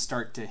they didn't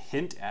start to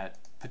hint at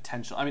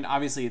potential. I mean,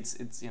 obviously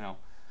it's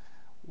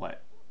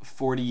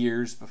 40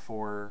 years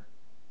before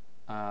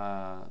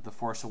The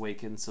Force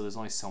Awakens, so there's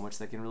only so much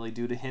they can really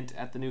do to hint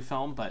at the new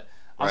film. But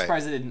I'm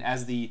surprised they didn't.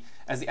 As the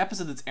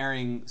episode that's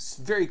airing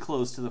very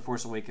close to The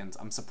Force Awakens,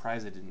 I'm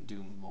surprised they didn't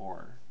do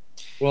more.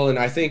 Well, and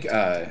I think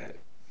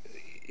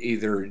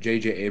either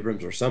J.J.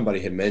 Abrams or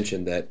somebody had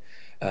mentioned that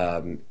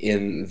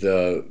in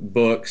the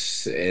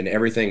books and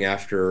everything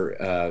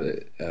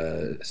after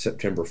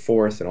September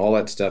 4th and all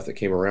that stuff that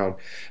came around,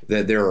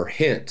 that there are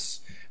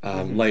hints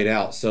laid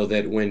out so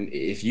that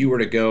if you were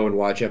to go and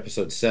watch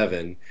episode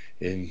 7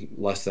 in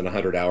less than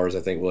 100 hours,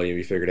 I think, William,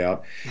 you figured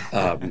out,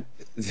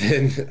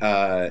 then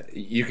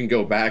you can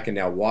go back and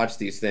now watch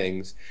these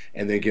things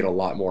and then get a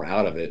lot more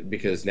out of it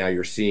because now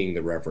you're seeing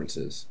the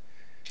references.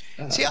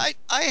 See, I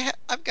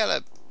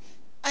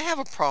have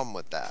a problem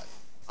with that.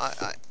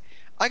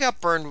 I got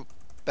burned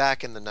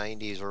back in the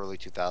 90s, early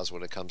 2000s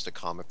when it comes to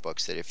comic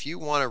books that if you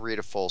want to read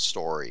a full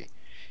story,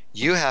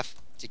 you have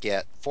to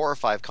get 4 or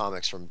 5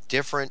 comics from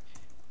different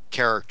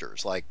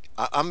characters. Like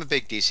I'm a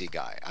big DC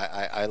guy.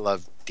 I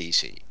love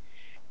DC.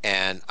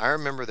 And I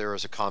remember there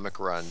was a comic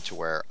run to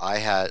where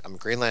I'm a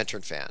Green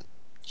Lantern fan,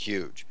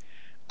 huge.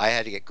 I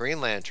had to get Green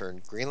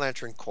Lantern, Green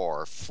Lantern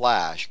Corps,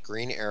 Flash,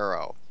 Green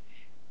Arrow.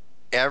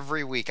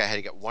 Every week I had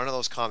to get one of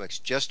those comics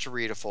just to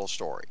read a full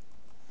story.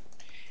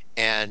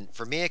 And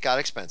for me, it got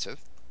expensive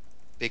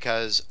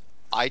because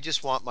I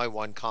just want my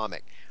one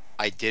comic.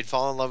 I did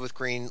fall in love with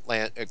Green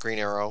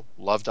Arrow.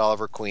 Loved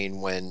Oliver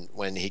Queen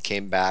when he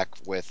came back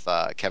with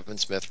Kevin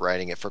Smith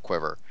writing it for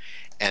Quiver,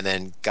 and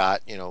then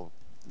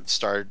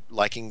started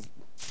liking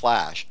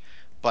Flash.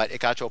 But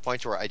it got to a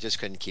point where I just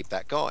couldn't keep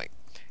that going.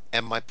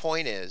 And my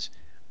point is,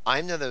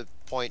 I'm to the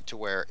point to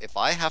where if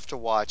I have to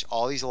watch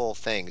all these little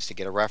things to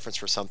get a reference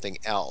for something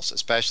else,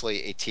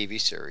 especially a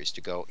TV series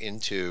to go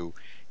into,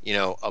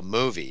 a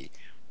movie,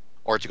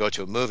 or to go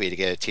to a movie to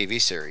get a TV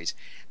series,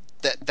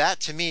 that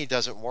to me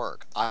doesn't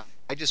work. I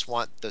just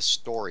want the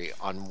story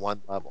on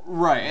one level.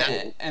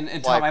 Right.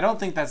 And Tom, I don't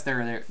think that's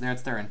their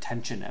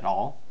intention at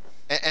all.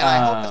 And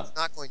I hope it's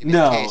not going to be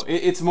the case.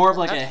 It's more of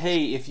like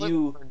if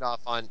you turned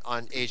off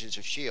on Agents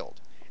of Shield,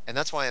 and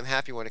that's why I'm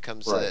happy when it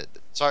comes to.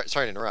 Sorry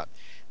to interrupt.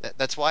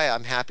 That's why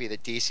I'm happy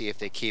that DC, if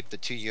they keep the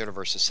two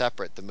universes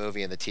separate, the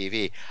movie and the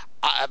TV,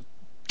 I'm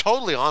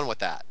totally on with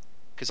that.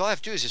 Because all I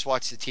have to do is just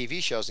watch the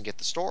TV shows and get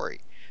the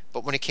story.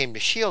 But when it came to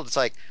Shield, it's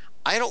like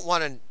I don't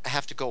want to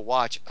have to go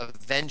watch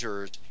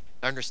Avengers,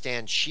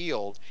 understand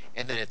Shield,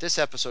 and then at this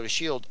episode of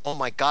Shield, oh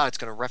my God, it's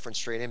going to reference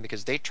straight in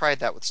because they tried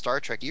that with Star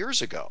Trek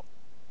years ago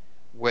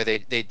where they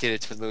did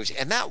it to the movies,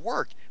 and that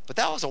worked. But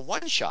that was a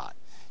one shot.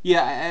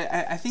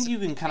 Yeah, I think you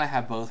can kind of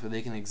have both, where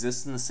they can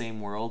exist in the same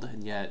world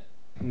and yet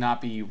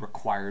not be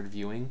required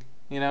viewing.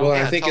 Well,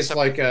 I think it's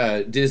like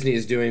Disney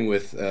is doing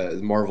with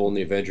Marvel and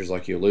the Avengers,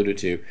 like you alluded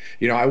to.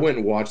 I went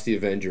and watched the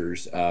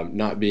Avengers,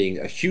 not being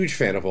a huge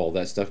fan of all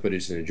that stuff, but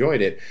just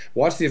enjoyed it.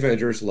 Watched the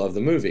Avengers, loved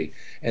the movie,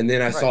 and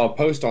then I saw a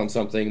post on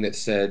something that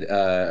said,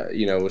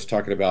 was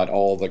talking about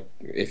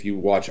if you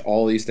watch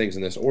all these things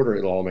in this order,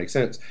 it'll all make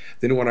sense.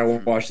 Then when I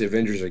watched the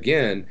Avengers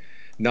again,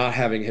 not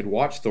having had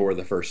watched Thor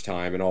the first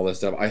time and all this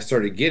stuff, I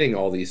started getting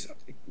all these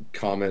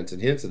comments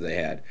and hints that they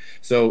had.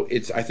 So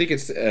I think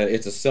it's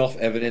a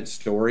self-evident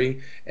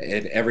story,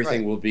 and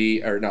everything will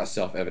be, or not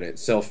self-evident,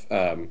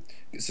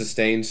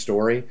 sustained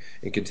story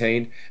and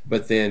contained.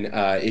 But then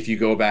if you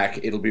go back,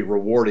 it'll be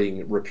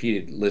rewarding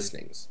repeated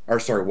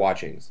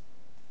watchings.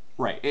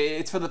 Right.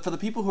 It's for the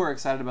people who are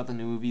excited about the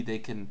new movie. They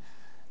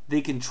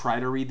can try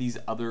to read these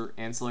other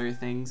ancillary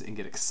things and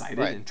get excited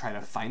and try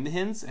to find the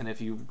hints. And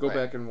if you go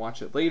back and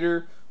watch it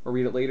later or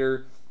read it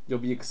later, you'll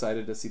be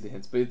excited to see the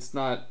hints. But it's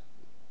not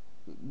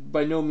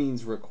by no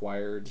means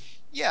required.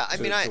 Yeah, I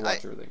mean, to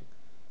watch everything.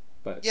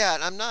 But yeah,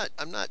 and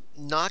I'm not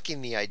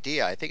knocking the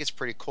idea. I think it's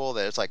pretty cool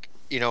that it's like,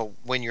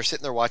 when you're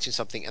sitting there watching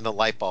something and the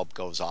light bulb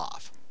goes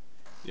off.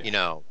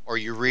 Yeah. Or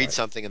you read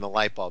something and the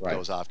light bulb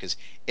goes off, because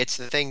it's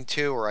the thing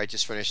too where I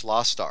just finished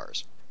Lost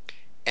Stars.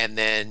 And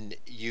then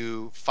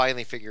you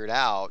finally figure it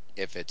out,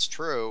 if it's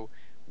true,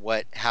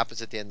 what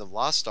happens at the end of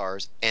Lost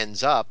Stars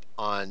ends up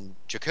on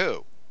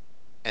Jakku.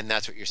 And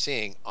that's what you're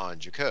seeing on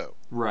Jakku.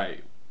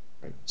 Right.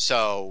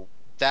 So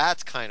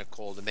that's kind of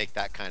cool to make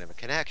that kind of a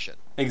connection.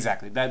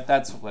 Exactly.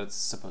 That's what it's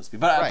supposed to be.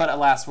 But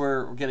alas,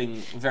 we're getting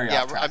very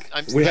off track.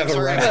 We have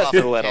sorry a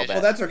little bit.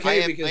 Well, that's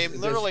okay, I because am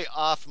literally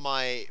off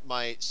my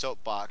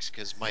soapbox,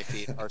 because my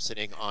feet are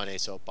sitting on a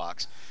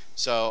soapbox.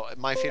 So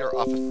my feet are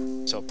off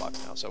a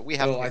soapbox now. So we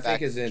have to get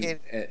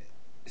back.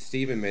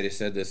 Stephen may have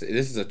said this.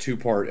 This is a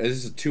two-part.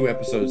 This is 2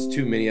 episodes,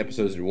 2 mini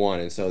episodes in one,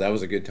 and so that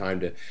was a good time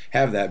to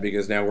have that,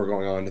 because now we're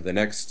going on to the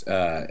next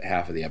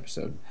half of the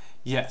episode.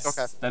 Yes.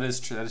 Okay. That is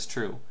true. That is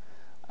true.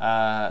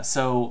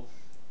 So,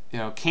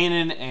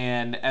 Kanan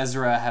and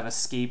Ezra have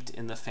escaped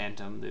in the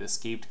Phantom. They've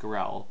escaped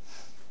Gorel.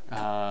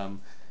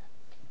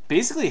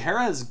 Basically,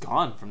 Hera is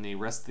gone from the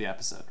rest of the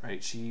episode.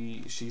 Right?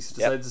 She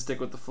decides to stick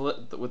with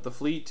the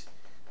fleet,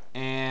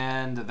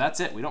 and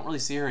that's it. We don't really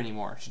see her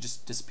anymore. She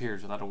just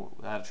disappears without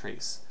a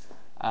trace,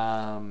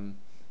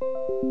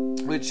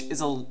 which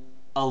is a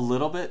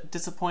little bit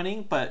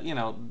disappointing. But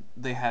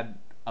they had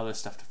other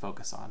stuff to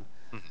focus on,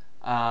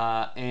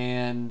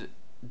 and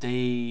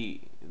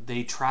they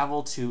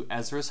travel to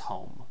Ezra's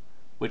home,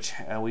 which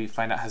we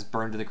find out has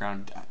burned to the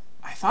ground.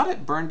 I thought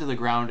it burned to the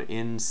ground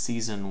in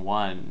season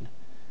 1.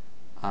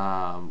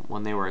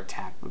 When they were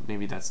attacked, but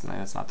maybe that's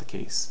not the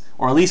case,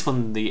 or at least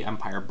when the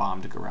Empire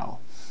bombed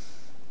Gorel.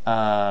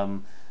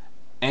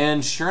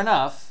 And sure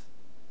enough,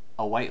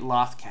 a white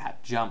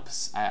Lothcat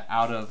jumps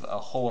out of a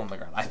hole in the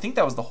ground. I think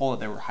that was the hole that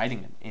they were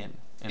hiding in.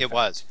 It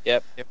was.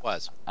 Yep, it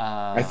was.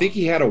 I think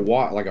he had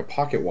a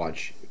pocket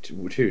watch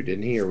too,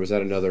 didn't he? Or was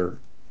that another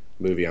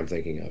movie I'm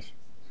thinking of?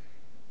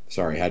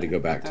 Sorry, I had to go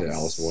back to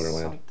Alice in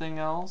Wonderland. Something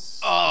else.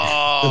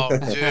 Oh,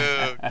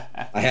 dude!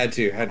 I had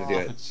to do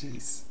it.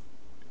 Jeez.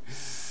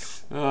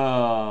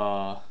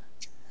 I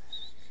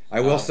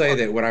will say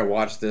that when I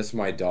watch this,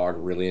 my dog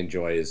really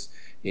enjoys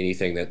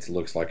anything that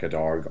looks like a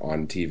dog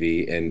on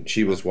TV, and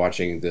she was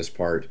watching this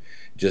part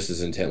just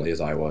as intently as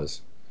I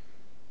was.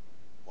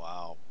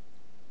 Wow.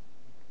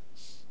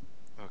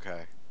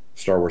 Okay.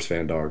 Star Wars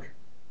fan dog.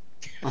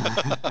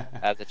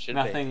 As it should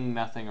be.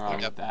 Nothing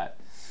wrong with that.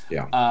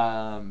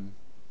 Yeah.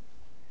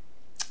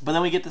 But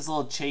then we get this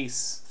little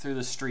chase through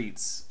the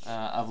streets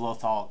of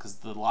Lothal, because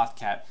the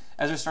Lothcat,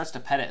 Ezra starts to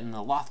pet it, and the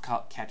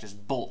Lothcat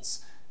just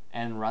bolts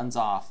and runs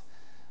off.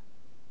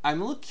 I'm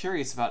a little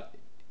curious about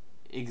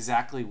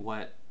exactly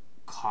what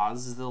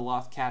caused the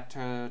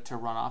Lothcat to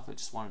run off. It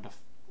just wanted to,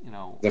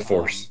 the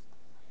Force.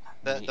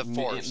 The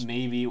Force.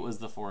 Maybe it was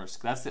the Force.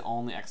 That's the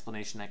only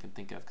explanation I can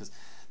think of, because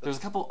there's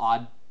a couple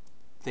odd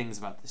things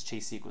about this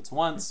chase sequence.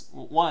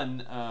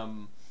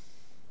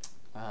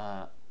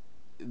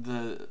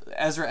 The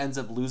Ezra ends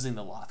up losing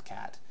the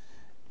Lothcat,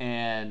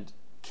 and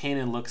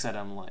Kanan looks at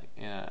him like,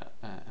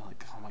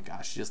 oh my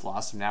gosh, you just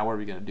lost him. Now what are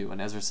we gonna do?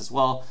 And Ezra says,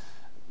 well,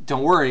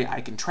 don't worry,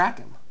 I can track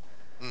him.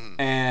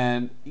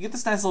 And you get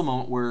this nice little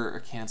moment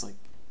where Kanan's like,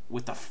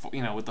 with the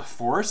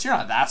Force, you're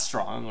not that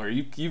strong, or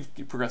you've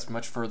progressed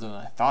much further than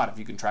I thought if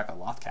you can track a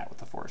Lothcat with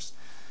the Force.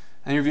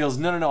 And he reveals,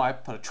 no, I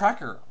put a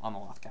tracker on the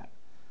Lothcat.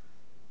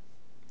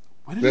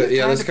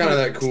 That's kind of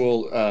that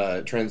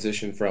cool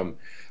transition from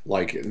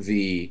like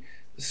the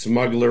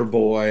smuggler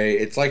boy.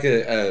 It's like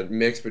a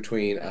mix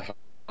between a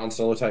Han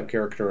Solo type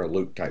character and a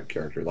Luke type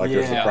character. Like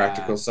there's the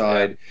practical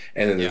side,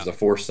 and then there's the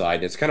Force side.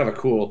 And it's kind of a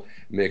cool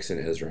mix in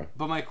Ezra.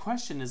 But my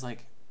question is,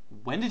 like,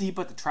 when did he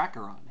put the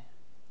tracker on?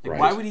 Like, right.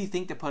 Why would he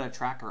think to put a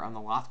tracker on the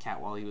Lothcat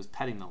while he was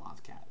petting the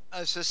Lothcat?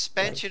 A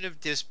suspension of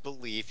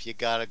disbelief. You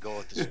gotta go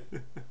with this.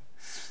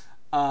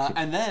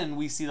 And then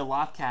we see the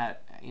Lothcat,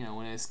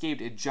 when it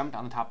escaped, it jumped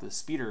on the top of the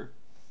speeder,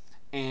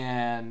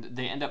 and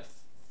they end up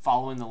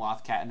following the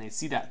Lothcat, and they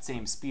see that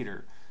same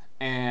speeder,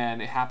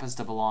 and it happens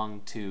to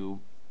belong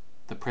to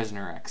the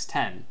prisoner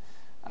X-10.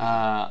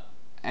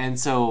 And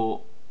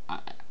so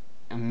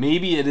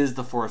maybe it is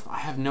the Force. I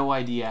have no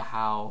idea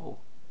how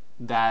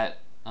that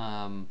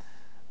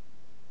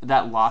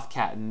that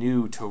Lothcat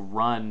knew to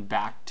run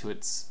back to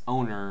its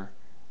owner.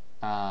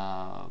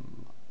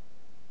 And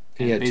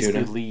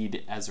basically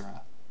lead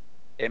Ezra.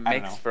 It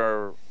makes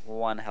for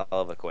one hell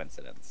of a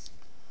coincidence.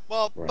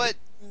 Well, but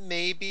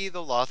maybe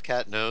the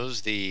Lothcat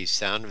knows the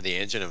sound of the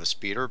engine of a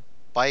speeder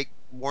bike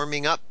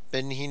warming up,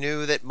 and he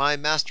knew that my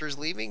master's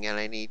leaving and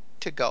I need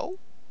to go.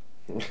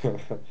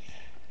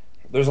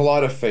 There's a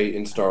lot of fate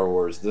in Star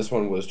Wars. This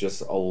one was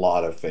just a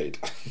lot of fate.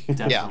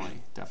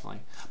 Definitely.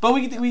 But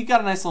we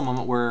got a nice little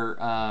moment where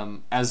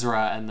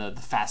Ezra and the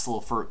fast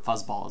little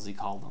fuzzball, as he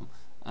called them,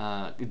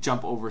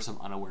 jump over some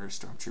unaware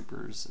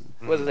stormtroopers. And,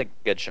 it was a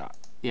good shot.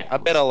 Yeah, a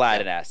bit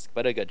Aladdin-esque,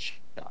 but a good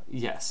shot.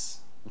 Yes,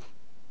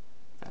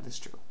 that is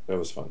true. That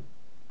was fun.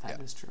 That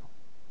is true.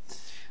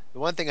 The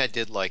one thing I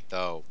did like,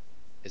 though,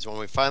 is when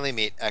we finally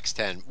meet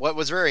X-10. What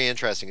was very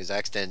interesting is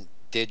X-10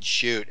 did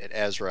shoot at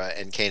Ezra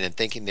and Kanan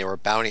thinking they were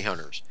bounty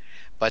hunters.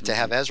 But to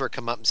have Ezra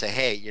come up and say,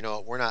 hey, you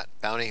know, we're not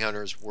bounty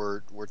hunters.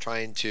 We're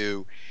trying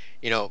to,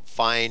 you know,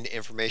 find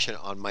information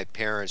on my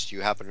parents. Do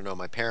you happen to know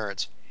my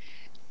parents?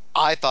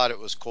 I thought it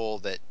was cool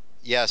that,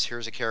 yes,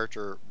 here's a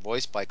character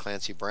voiced by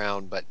Clancy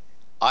Brown, but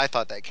I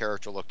thought that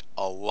character looked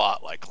a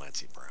lot like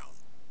Clancy Brown.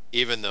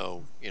 Even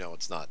though, you know,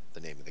 it's not the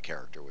name of the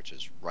character, which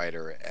is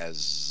Ryder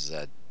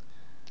Azadi.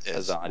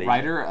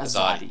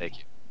 Thank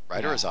you.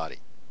 Ryder Azadi.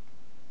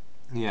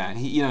 Yeah,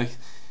 he, you know,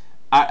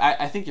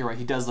 I think you're right.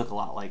 He does look a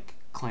lot like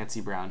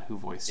Clancy Brown, who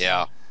voiced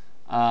him.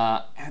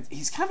 And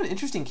he's kind of an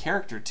interesting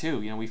character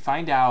too. You know, we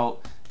find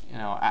out, you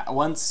know,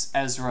 once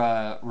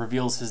Ezra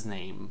reveals his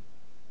name,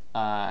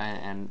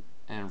 and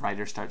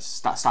Ryder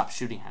stops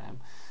shooting at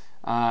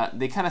him.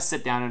 They kind of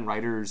sit down in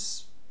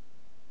Ryder's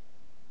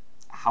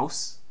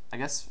house, I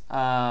guess.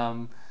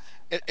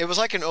 It was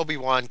like an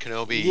Obi-Wan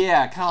Kenobi.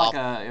 Yeah, kind of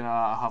like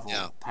a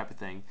hovel type of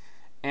thing.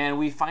 And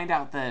we find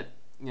out that,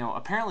 you know,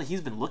 apparently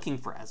he's been looking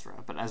for Ezra,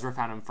 but Ezra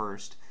found him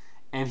first.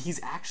 And he's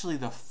actually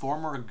the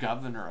former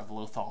governor of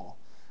Lothal.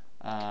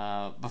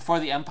 Before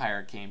the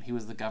Empire came, he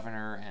was the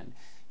governor, and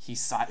he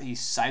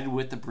sided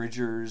with the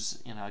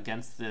Bridgers, you know,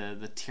 against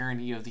the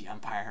tyranny of the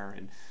Empire,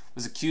 and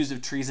was accused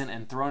of treason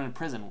and thrown in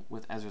prison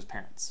with Ezra's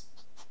parents.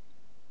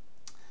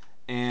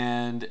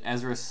 And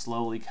Ezra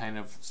slowly kind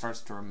of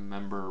starts to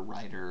remember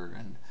Ryder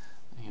and,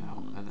 you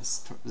know, and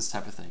this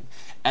type of thing.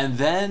 And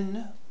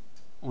then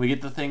we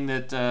get the thing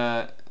that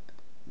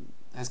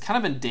has kind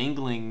of been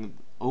dangling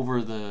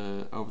over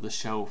the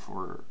show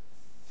for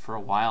a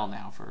while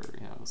now, for,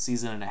 you know,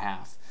 season and a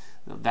half.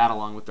 That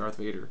along with Darth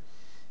Vader.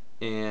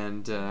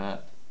 And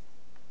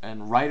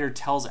Ryder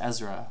tells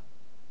Ezra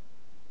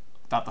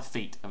about the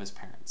fate of his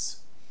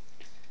parents,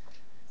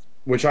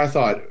 which I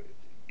thought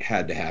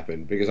had to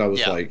happen, because I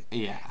was like,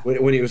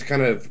 when he was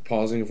kind of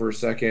pausing for a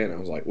second, I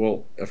was like,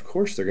 well, of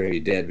course they're going to be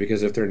dead,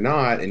 because if they're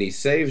not and he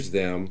saves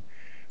them,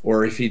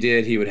 or if he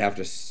did, he would have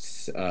to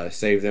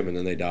save them and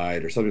then they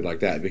died or something like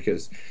that,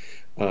 because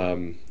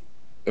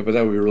but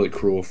that would be really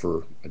cruel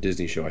for a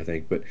Disney show, I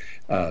think. But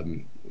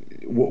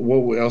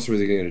what else was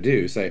he going to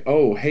do? Say,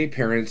 oh, hey,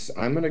 parents,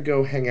 I'm going to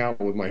go hang out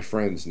with my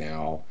friends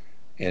now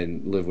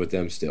and live with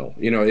them still.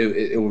 You know,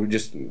 it would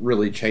just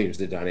really change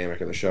the dynamic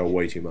of the show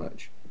way too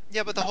much.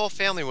 Yeah, but the whole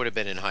family would have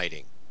been in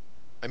hiding.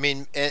 I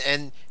mean,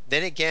 and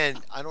then again,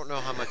 I don't know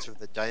how much of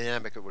the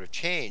dynamic it would have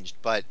changed,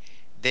 but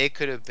they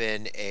could have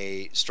been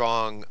a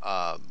strong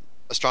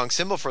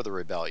symbol for the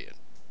rebellion.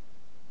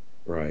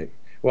 Right.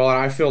 Well,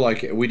 I feel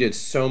like we did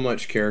so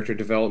much character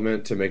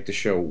development to make the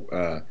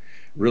show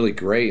really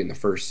great in the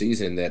first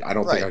season that I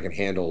don't think I can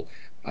handle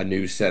a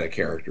new set of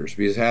characters,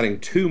 because adding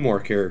 2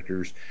 more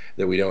characters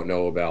that we don't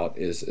know about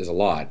is a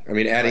lot. I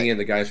mean, adding in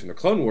the guys from the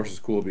Clone Wars is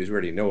cool because we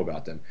already know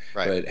about them.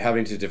 But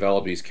having to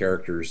develop these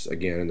characters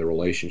again and the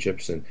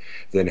relationships, and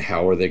then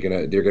how are they're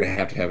gonna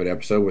have an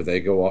episode where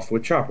they go off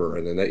with Chopper,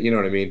 and then that, you know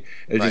what I mean?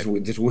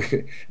 It's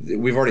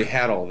we've already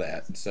had all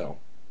that, so.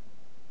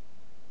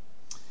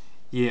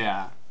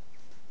 Yeah.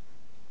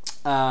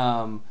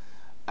 I'm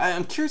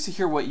curious to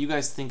hear what you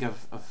guys think of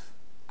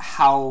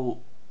how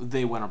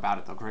they went about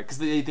it, though, correct? Because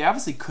they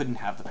obviously couldn't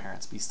have the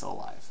parents be still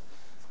alive,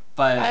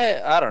 but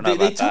I don't know.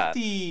 They took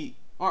that.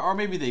 Or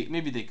maybe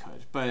they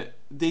could, but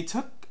they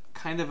took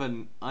kind of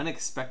an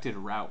unexpected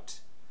route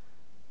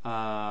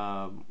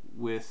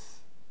with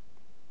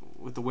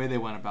the way they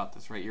went about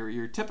this. Right,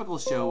 your typical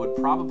show would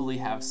probably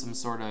have some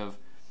sort of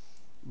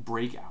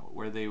breakout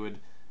where they would,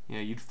 you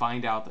know, you'd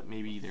find out that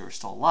maybe they were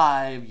still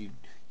alive.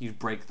 You'd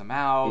break them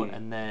out,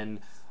 and then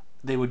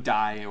they would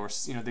die, or,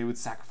 you know, they would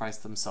sacrifice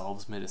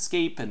themselves mid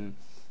escape, and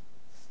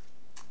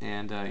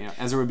you know,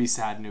 Ezra would be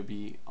sad and it would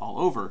be all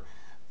over.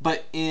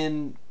 But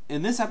in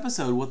this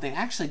episode, what they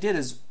actually did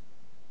is,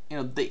 you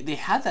know, they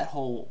had that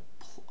whole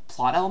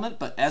plot element,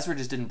 but Ezra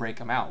just didn't break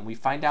them out, and we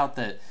find out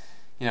that,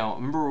 you know,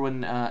 remember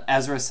when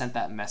Ezra sent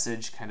that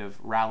message, kind of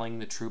rallying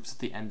the troops at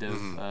the end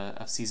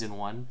of season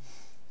 1.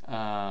 You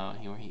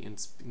know, he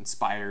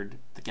inspired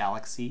the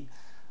galaxy.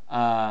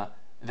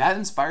 That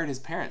inspired his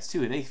parents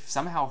too. They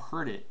somehow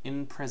heard it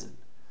in prison.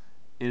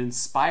 It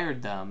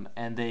inspired them,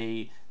 and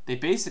they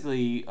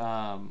basically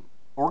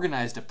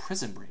organized a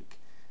prison break.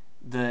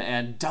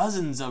 And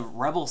dozens of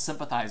rebel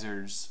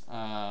sympathizers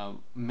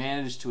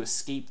managed to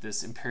escape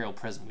this Imperial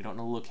prison. We don't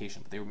know the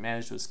location, but they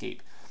managed to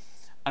escape.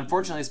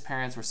 Unfortunately, his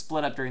parents were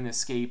split up during the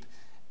escape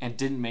and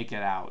didn't make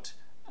it out,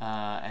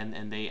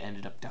 and they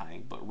ended up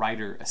dying. But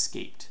Ryder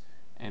escaped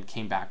and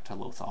came back to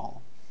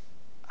Lothal.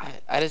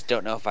 I just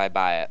don't know if I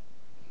buy it.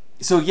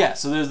 So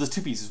there's those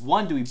two pieces.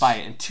 One, do we buy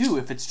it? And two,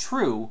 if it's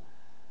true,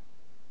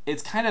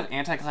 it's kind of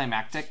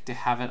anticlimactic to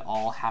have it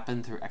all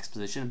happen through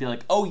exposition and be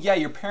like, oh yeah,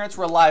 your parents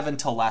were alive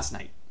until last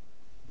night.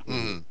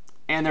 Mm.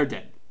 And they're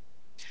dead.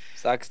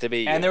 Sucks to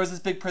be And you. there was this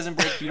big prison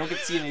break, but you don't get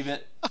to see any of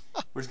it.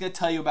 We're just going to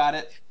tell you about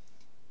it.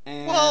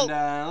 And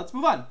let's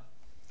move on.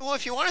 Well,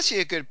 if you want to see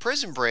a good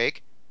prison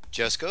break,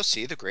 just go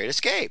see The Great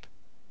Escape.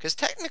 Because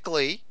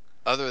technically,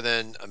 other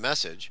than a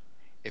message,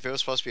 if it was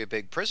supposed to be a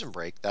big prison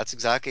break, that's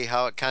exactly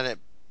how it kind of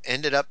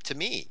ended up to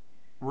me.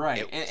 Right.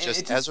 It was and just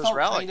it just Ezra's felt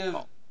rallying kind of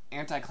call.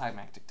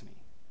 anticlimactic to me.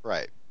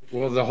 Right.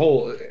 Well, the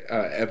whole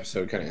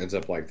episode kind of ends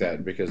up like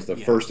that because the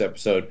first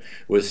episode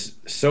was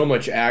so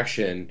much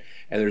action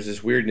and there's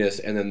this weirdness,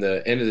 and then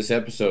the end of this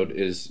episode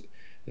is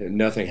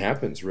nothing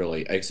happens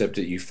really except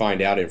that you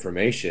find out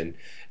information,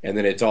 and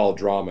then it's all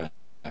drama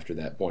after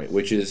that point,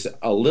 which is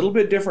a little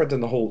bit different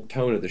than the whole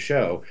tone of the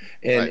show.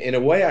 And in a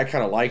way, I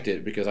kind of liked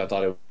it because I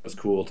thought it was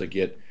cool to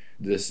get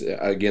this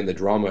again the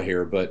drama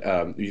here.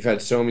 But you've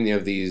had so many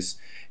of these.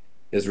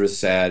 Ezra's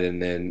sad,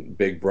 and then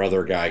Big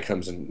Brother guy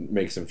comes and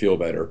makes him feel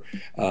better.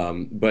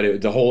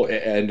 But the whole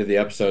end of the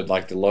episode,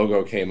 like the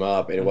logo came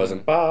up, and it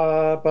wasn't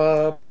ba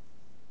ba.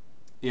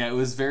 Yeah, it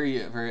was very,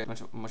 very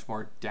much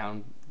more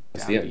down.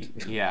 That's the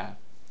end. Yeah.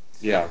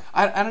 Yeah.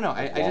 I don't know.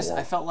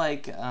 I felt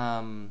like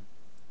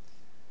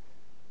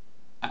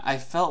I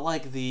felt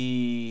like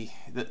the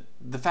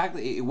fact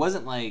that it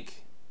wasn't like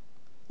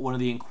one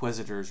of the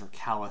Inquisitors or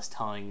Callus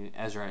telling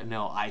Ezra,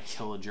 "No, I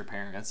killed your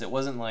parents." It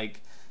wasn't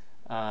like.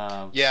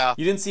 You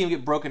didn't see him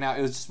get broken out.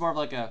 It was just more of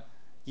like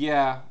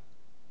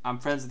I'm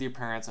friends with your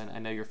parents. I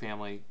know your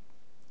family.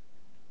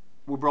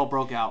 We all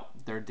broke out.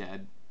 They're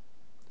dead.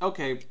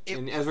 Okay.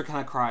 And Ezra kind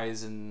of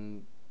cries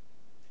and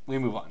we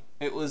move on.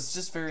 It was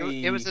just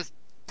very... It was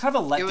kind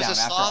of a letdown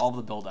after all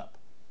the build-up.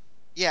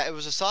 Yeah, it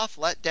was a soft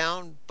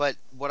letdown, but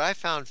what I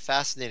found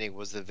fascinating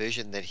was the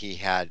vision that he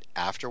had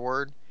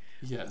afterward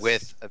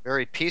with a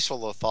very peaceful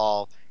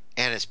Lothal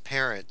and his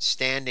parents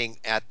standing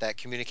at that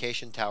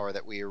communication tower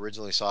that we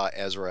originally saw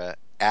Ezra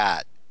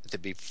at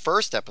the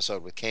first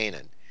episode with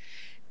Kanan.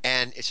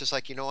 And it's just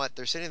like, you know what?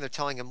 They're sitting there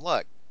telling him,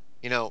 look,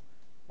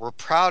 we're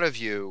proud of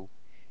you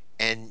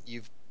and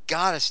you've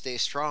got to stay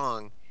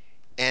strong.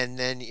 And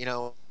then,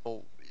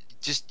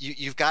 just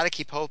you've got to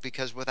keep hope,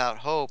 because without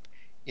hope,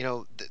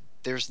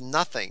 there's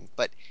nothing.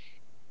 But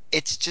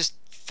it's just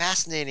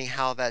fascinating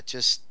how that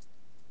just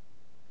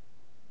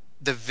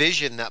the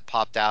vision that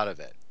popped out of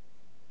it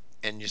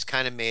and just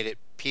kind of made it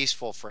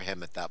peaceful for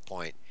him at that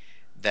point,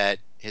 that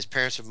his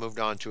parents have moved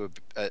on to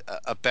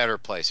a better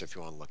place, if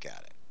you want to look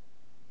at it,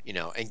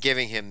 and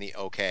giving him the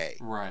okay.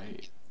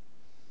 Right.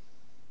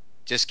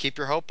 Just keep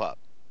your hope up.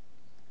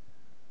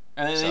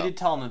 And they did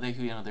tell him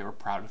that they were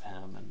proud of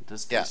him and to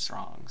stay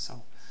strong.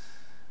 So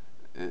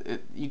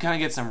you kind of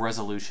get some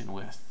resolution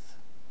with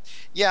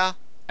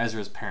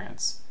Ezra's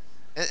parents.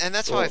 And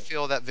that's how I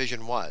feel that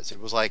vision was.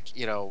 It was like,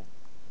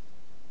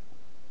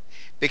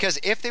 because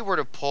if they were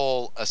to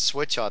pull a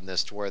switch on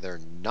this to where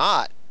they're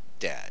not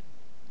dead,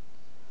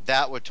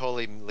 that would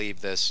totally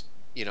leave this,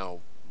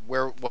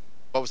 what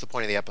was the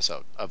point of the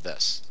episode of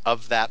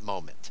that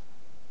moment?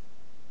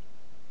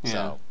 Yeah.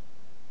 So.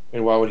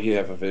 And why would he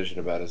have a vision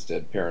about his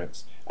dead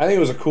parents? I think it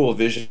was a cool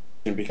vision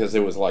because it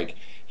was like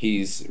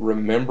he's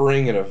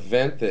remembering an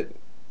event that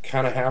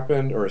kind of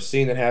happened or a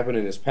scene that happened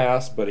in his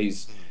past, but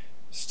he's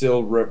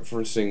still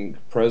referencing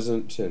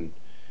present, and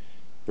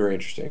very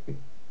interesting.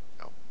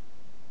 Oh.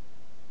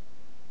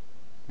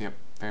 Yep,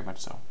 very much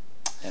so.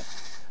 Yep.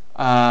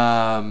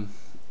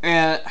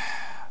 And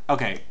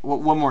okay,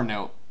 one more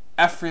note.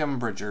 Ephraim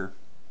Bridger,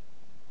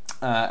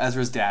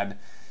 Ezra's dad,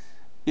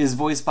 is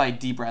voiced by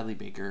D. Bradley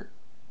Baker.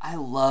 I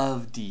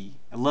love D.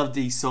 I love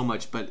D so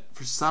much, but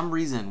for some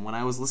reason, when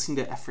I was listening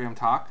to Ephraim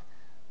talk,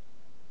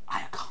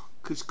 I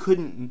just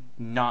couldn't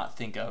not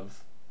think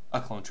of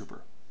a clone trooper.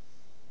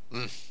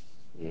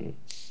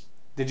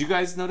 Did you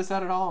guys notice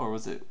that at all, or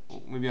was I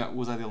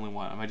the only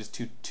one? Am I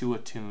just too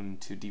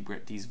attuned to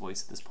D's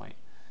voice at this point?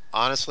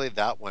 Honestly,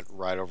 that went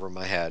right over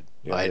my head.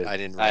 Yeah, I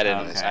didn't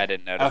recognize it. I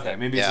didn't notice it. Okay,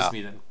 maybe it's just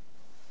me then.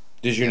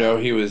 Did you know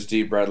he was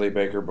D. Bradley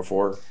Baker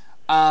before?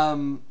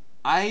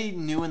 I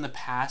knew in the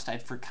past.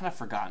 I'd kind of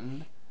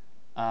forgotten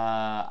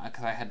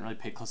because I hadn't really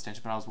paid close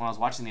attention. But when I was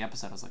watching the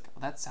episode, I was like,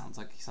 "Oh, he sounds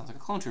like a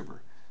clone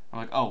trooper." I'm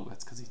like, "Oh,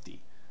 that's because he's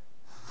D."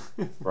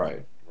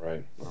 Right.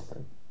 Okay.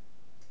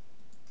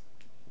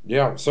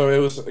 Yeah, so it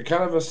was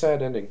kind of a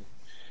sad ending.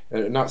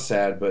 Not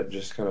sad, but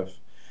just kind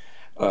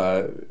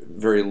of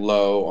very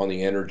low on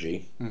the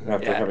energy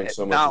after having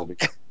so much of the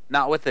beginning.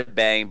 Not with a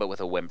bang, but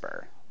with a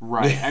whimper.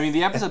 Right. I mean,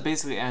 the episode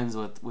basically ends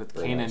with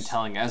Kanan nice.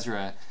 telling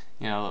Ezra,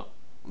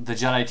 the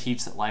Jedi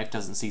teach that life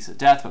doesn't cease at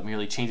death, but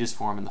merely changes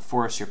form in the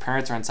Force. Your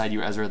parents are inside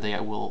you, Ezra. They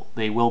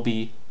will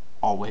be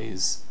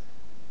always.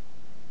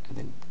 And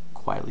then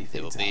quietly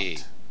fades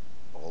out.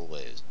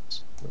 Always.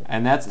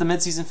 And that's the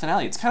mid-season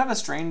finale. It's kind of a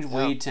strange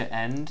way to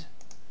end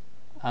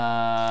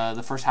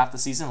the first half of the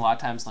season. A lot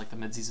of times, like the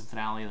mid-season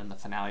finale and then the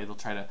finale, they'll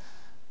try to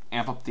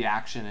amp up the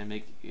action and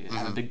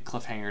have a big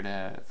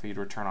cliffhanger for you to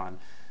return on.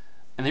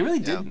 And they really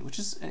didn't, which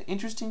is an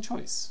interesting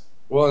choice.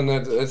 Well, and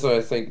that's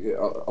I think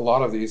a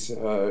lot of these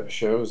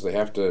shows, they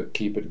have to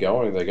keep it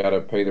going. They got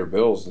to pay their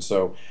bills, and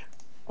so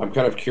I'm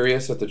kind of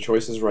curious at the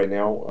choices right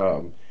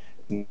now.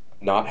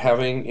 Not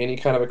having any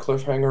kind of a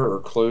cliffhanger or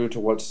clue to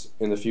what's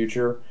in the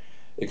future,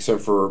 except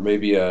for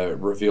maybe a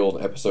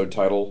revealed episode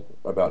title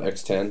about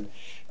X10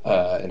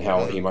 and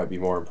how he might be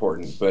more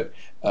important. But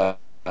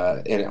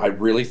and I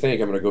really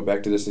think I'm going to go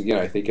back to this again.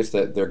 I think it's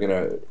that they're going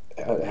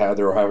to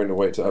they're having to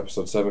wait till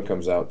episode 7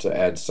 comes out to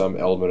add some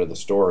element of the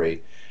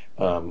story,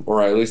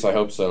 or at least I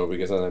hope so,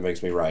 because then that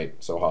makes me right.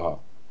 So haha.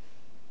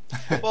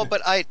 Well,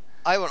 but I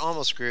would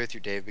almost agree with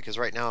you, Dave, because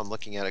right now I'm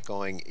looking at it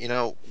going,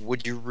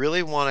 would you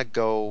really want to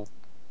go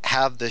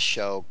have this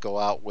show go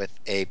out with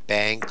a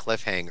bang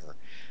cliffhanger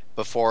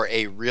before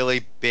a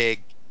really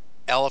big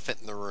elephant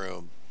in the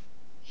room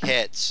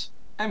hits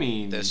I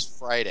mean, this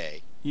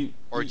Friday?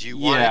 Or do you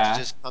want it to yeah.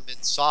 just come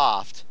in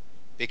soft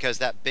because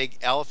that big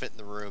elephant in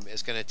the room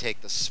is going to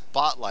take the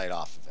spotlight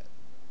off of it?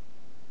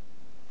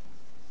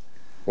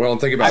 Well,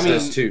 and think about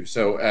this too.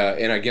 So,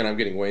 and again, I'm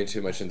getting way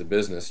too much into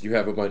business. You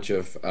have a bunch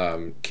of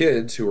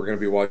kids who are going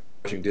to be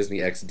watching Disney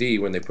XD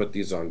when they put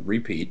these on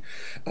repeat,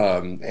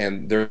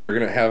 and they're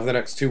going to have the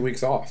next 2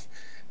 weeks off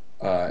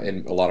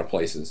in a lot of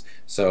places.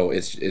 So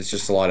it's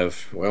just a lot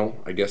of, well,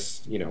 I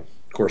guess, of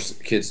course,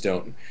 kids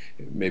don't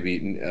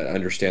maybe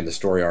understand the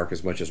story arc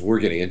as much as we're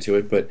getting into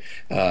it, but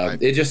Right.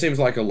 it just seems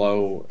like a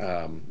low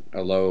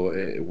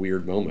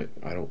weird moment.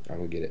 I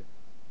don't get it.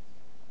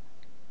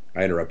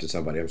 I interrupted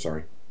somebody. I'm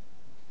sorry.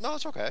 No,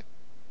 it's okay.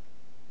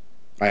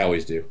 I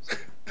always do.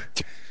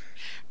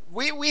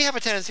 We have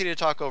a tendency to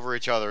talk over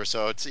each other,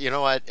 so it's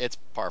what, it's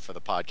par for the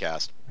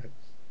podcast.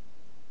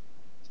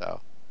 So,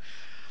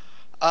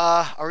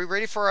 are we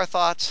ready for our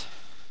thoughts?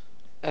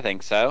 I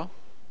think so.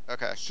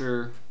 Okay.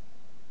 Sure.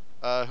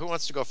 Who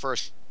wants to go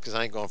first? Because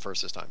I ain't going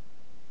first this time.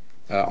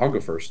 I'll go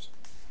first.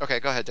 Okay,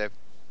 go ahead, Dave.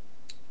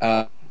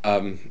 I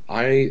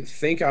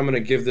think I'm going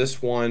to give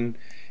this one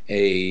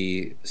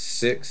a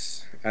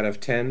 6 out of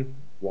 10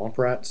 Womp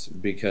Rats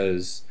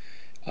because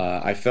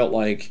I felt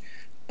like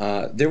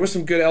there were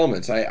some good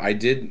elements. I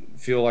did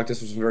feel like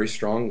this was very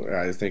strong.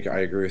 I think I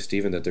agree with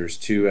Steven that there's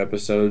 2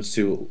 episodes,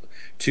 two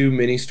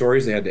mini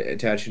stories they had to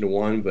attach into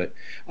one, but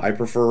I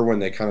prefer when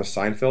they kind of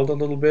Seinfeld a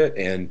little bit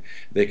and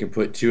they can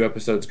put 2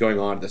 episodes going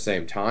on at the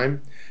same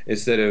time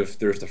instead of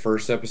there's the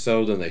first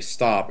episode and they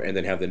stop and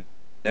then have the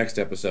next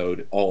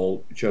episode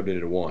all shoved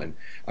into one.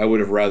 I would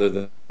have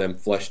rather them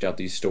fleshed out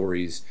these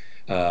stories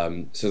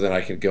so that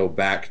I could go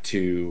back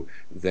to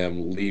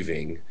them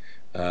leaving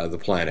the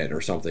planet or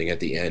something at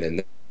the end,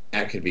 and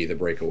that could be the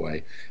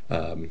breakaway.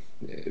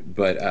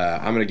 But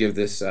I'm going to give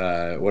this,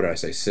 what did I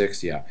say,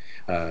 6? Yeah.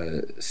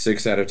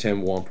 6 out of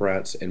 10 Womp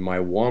Rats. And my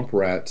Womp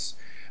Rats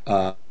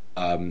are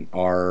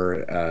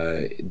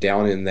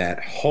down in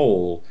that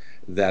hole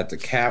that the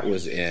cat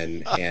was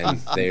in,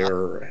 and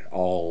they're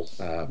all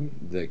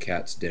the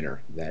cat's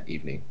dinner that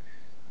evening.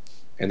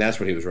 And that's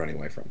what he was running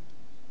away from.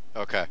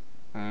 Okay.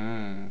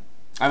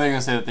 I think I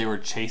gonna say that they were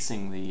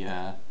chasing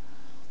the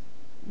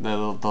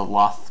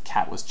Loth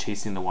cat was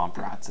chasing the Womp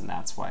Rats, and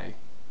that's why.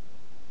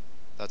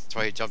 That's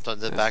why he jumped on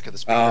the back of the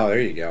speeder. Oh, there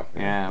you go.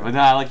 Yeah, but no,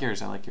 I like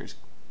yours.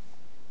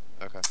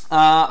 Okay.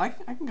 I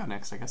can go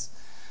next, I guess.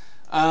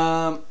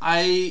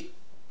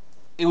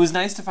 It was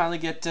nice to finally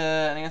get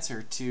an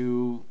answer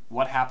to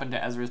what happened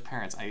to Ezra's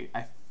parents.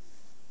 I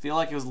feel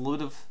like it was a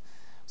little bit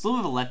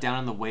of a letdown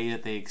in the way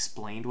that they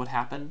explained what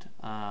happened.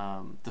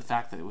 The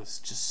fact that it was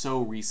just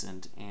so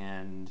recent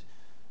and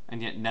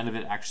yet none of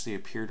it actually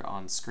appeared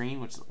on screen,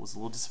 which was a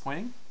little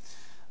disappointing.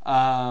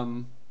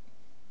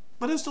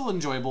 But it was still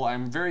enjoyable.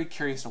 I'm very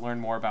curious to learn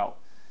more about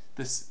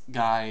this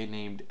guy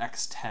named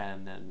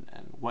X10 and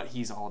what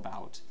he's all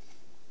about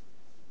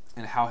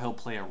and how he'll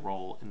play a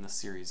role in the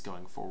series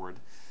going forward.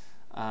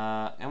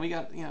 And we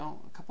got a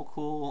couple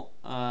cool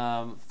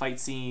fight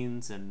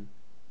scenes and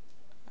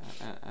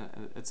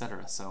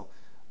etc. So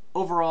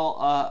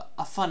overall,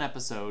 a fun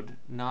episode.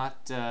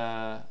 Not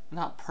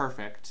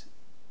perfect,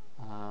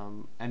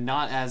 and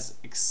not as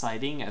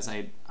exciting as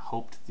I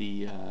hoped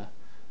the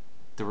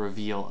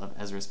reveal of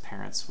Ezra's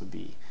parents would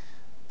be,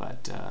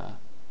 but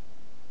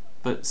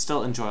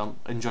still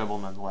enjoyable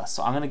nonetheless.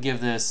 So I'm gonna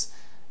give this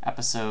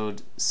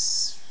episode.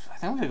 I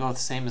think I'm gonna go with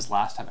the same as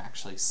last time.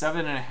 Actually,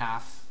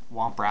 7.5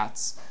 Womp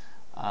Rats.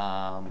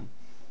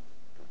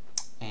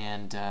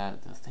 And the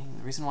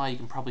reason why you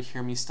can probably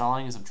hear me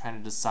stalling is I'm trying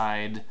to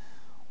decide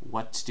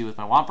what to do with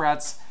my Womp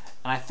Rats.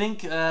 And I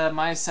think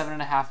my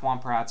 7.5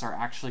 Womp Rats are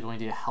actually going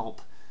to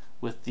help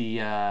with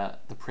the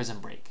prison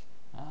break.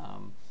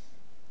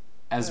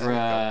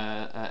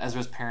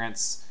 Ezra's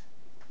parents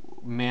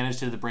managed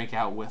to break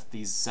out with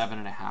these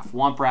 7.5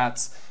 Womp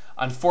Rats.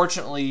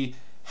 Unfortunately,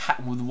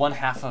 one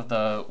half of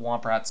the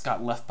Womp Rats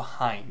got left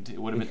behind.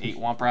 It would have been 8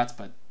 Womp Rats,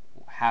 but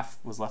half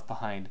was left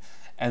behind.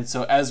 And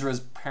so Ezra's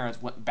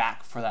parents went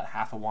back for that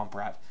half a Womp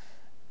Rat,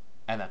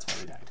 and that's why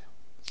they died.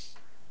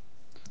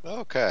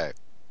 Okay.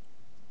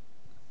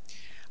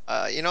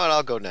 You know what?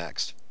 I'll go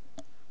next.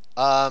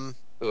 Ooh, I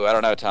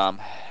don't know,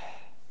 Tom.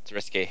 It's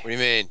risky. What do you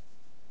mean?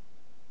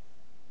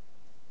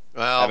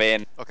 Well, I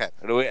mean, okay.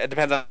 it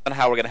depends on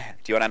how we're gonna.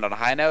 Do you want to end on a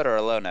high note or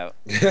a low note?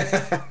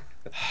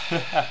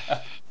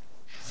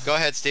 Go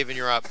ahead, Steven.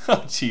 You're up. Oh,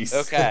 jeez.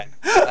 Okay.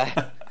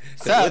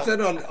 So let's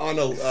end on a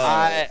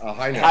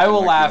high note. I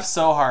will laugh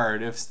so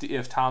hard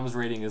if Tom's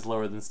rating is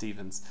lower than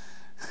Steven's.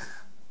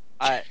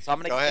 So I'm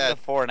gonna Go give it ahead.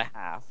 a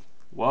 4.5.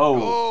 Whoa.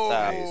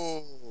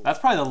 Oh, That's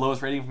probably the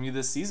lowest rating from you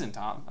this season,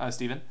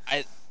 Steven.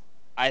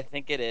 I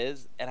think it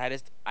is, and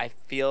I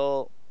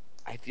feel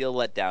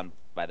let down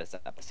by this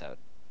episode.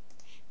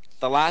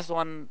 The last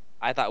one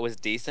I thought was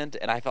decent,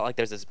 and I felt like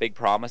there's this big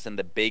promise and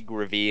the big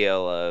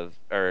reveal of,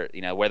 or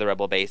where the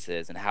rebel base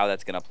is and how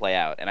that's gonna play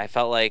out, and I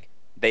felt like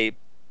they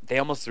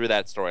almost threw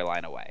that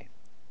storyline away.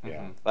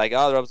 Yeah. Like,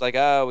 oh, the rebels like,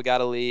 oh, we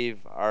gotta leave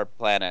our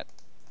planet.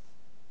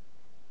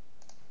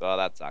 Well,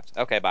 that sucked.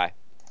 Okay, bye.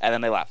 And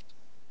then they left,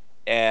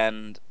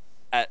 and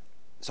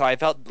so I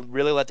felt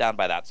really let down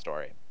by that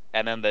story.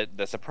 And then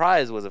the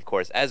surprise was, of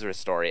course, Ezra's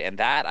story, and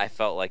that I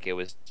felt like it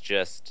was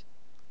just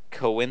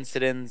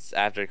coincidence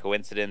after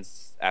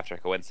coincidence after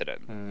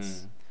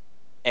coincidence.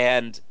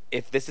 And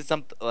if this is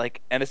something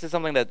and this is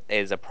something that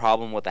is a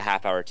problem with the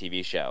half-hour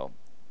TV show,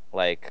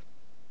 like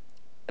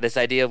this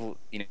idea of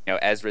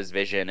Ezra's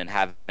vision and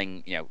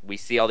having we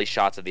see all these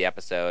shots of the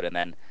episode and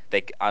then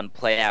they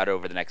play out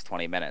over the next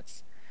 20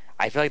 minutes.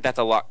 I feel like that's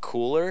a lot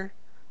cooler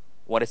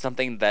when it's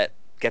something that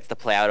gets to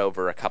play out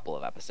over a couple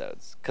of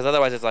episodes, because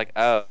otherwise it's like,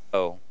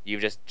 oh,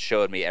 you've just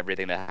showed me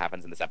everything that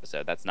happens in this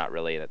episode. That's not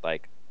really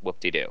like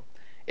whoop-de-doo.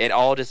 It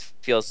all just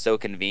feels so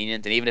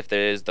convenient, and even if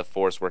there is the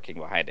force working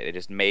behind it, it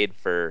just made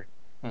for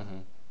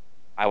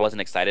I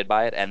wasn't excited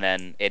by it, and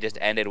then it just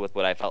ended with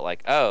what I felt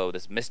like, oh,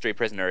 this mystery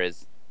prisoner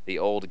is the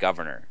old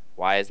governor.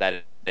 Why is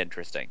that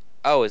interesting?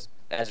 Oh,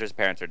 Ezra's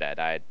parents are dead.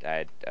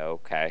 I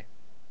okay.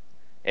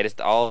 It is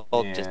all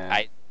just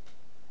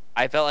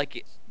I felt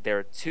like there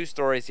were two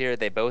stories here.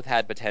 They both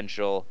had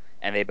potential,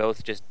 and they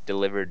both just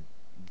delivered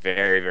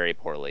very, very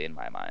poorly in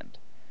my mind.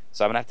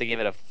 So I'm gonna have to give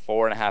it a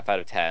 4.5 out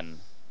of 10.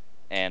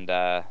 And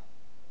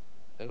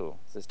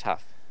this is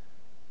tough.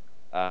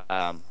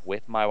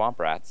 With my Womp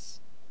Rats,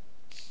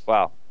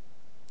 well,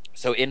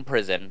 so in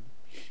prison,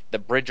 the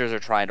Bridgers are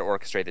trying to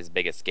orchestrate this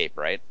big escape,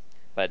 right?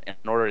 But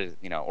in order to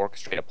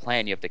orchestrate a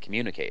plan, you have to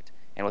communicate.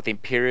 And what the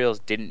Imperials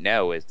didn't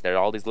know is there are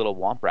all these little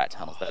Womp Rat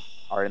tunnels that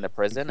are in the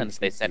prison, and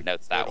they sent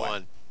notes that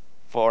way.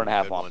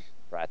 4.5 Womp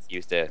Rats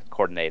used to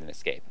coordinate an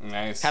escape.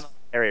 Nice. Kind of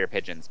like carrier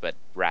pigeons, but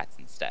rats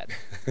instead.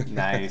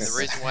 Nice. The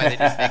reason why they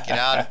didn't make it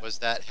out was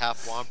that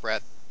half Womp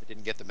Rat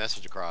didn't get the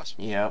message across.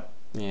 Yep.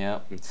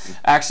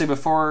 Actually,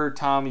 before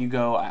Tom, you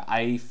go,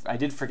 I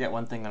did forget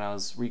one thing when I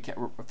was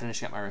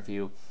finishing up my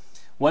review.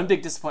 One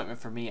big disappointment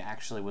for me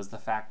actually was the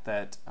fact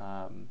that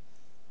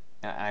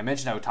I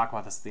mentioned I would talk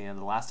about this at the end of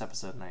the last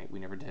episode, and we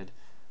never did.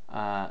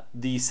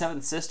 The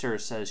Seventh Sister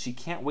says she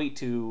can't wait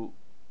to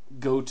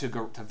go to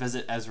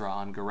visit Ezra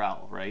on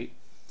Garel, right?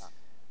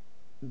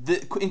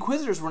 The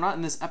Inquisitors were not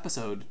in this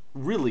episode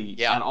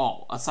really at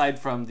all, aside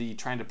from the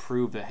trying to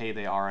prove that hey,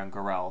 they are on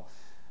Garel.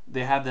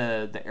 They had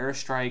the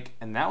airstrike,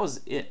 and that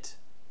was it.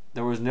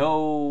 There was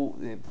no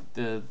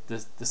the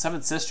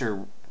Seventh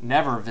Sister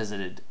never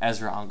visited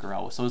Ezra on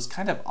Garel, so it's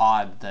kind of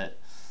odd that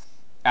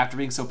after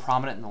being so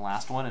prominent in the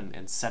last one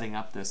and setting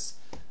up this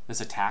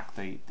attack,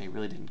 they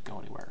really didn't go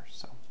anywhere.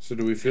 So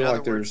do we feel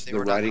like there's they the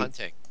were writing? not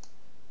hunting.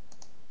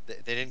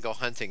 They didn't go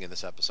hunting in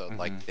this episode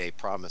like they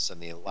promised in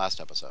the last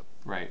episode.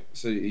 Right.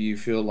 So you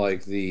feel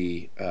like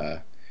the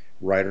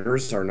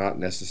writers are not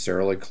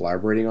necessarily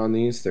collaborating on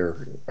these.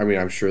 I mean,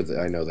 I'm sure that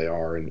I know they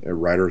are, and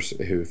writers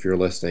who, if you're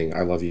listening,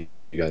 I love you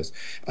guys.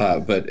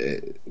 But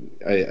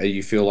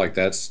you feel like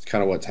that's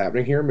kind of what's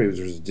happening here. Maybe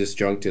there's a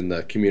disjunct in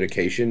the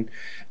communication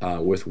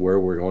with where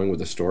we're going with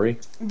the story.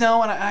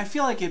 No, and I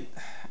feel like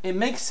it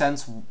makes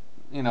sense, from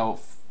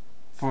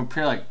a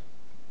pure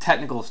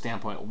technical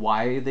standpoint,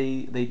 why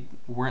they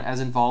weren't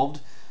as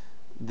involved.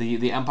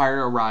 The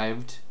Empire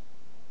arrived.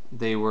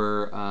 They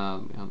were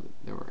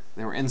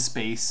they were in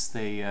space.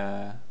 They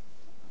kind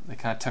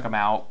of took them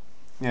out.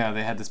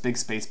 They had this big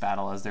space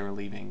battle as they were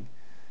leaving.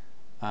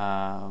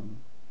 I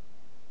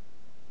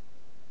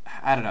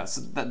don't know.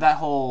 So that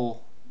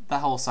whole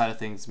side of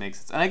things makes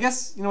sense. And I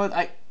guess you know what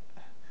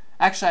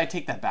I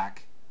take that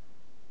back.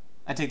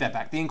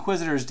 The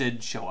Inquisitors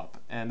did show up,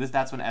 and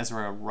that's when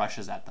Ezra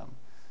rushes at them.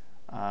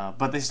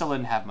 But they still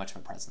didn't have much of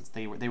a presence.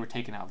 They were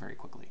taken out very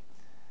quickly.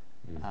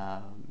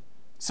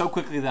 So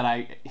quickly that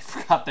I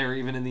forgot they were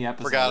even in the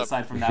episode,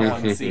 aside from that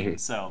one scene.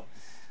 So,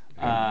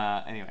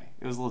 anyway,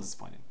 it was a little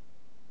disappointing.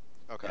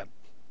 Okay.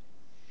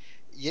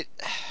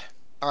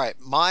 All right.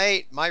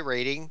 My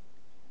rating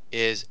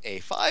is a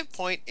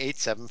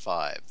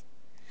 5.875.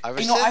 I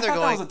thought that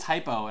was a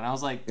typo, and I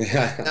was like,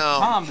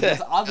 Tom,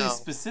 that's oddly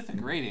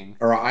specific rating.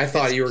 Or I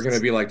thought you were going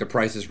to be like The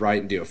Price is Right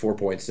and do a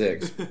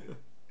 4.6.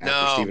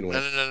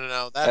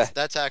 No.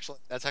 That's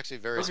actually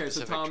very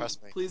specific. So Tom,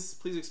 trust me. Please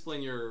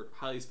explain your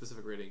highly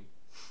specific rating.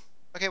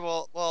 Okay,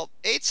 well,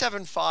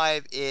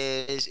 875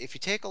 is if you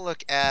take a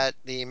look at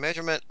the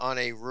measurement on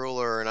a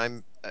ruler, and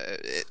I'm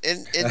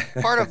in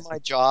part of my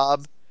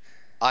job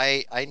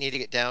I need to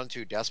get down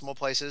to decimal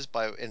places.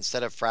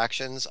 Instead of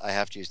fractions, I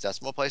have to use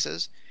decimal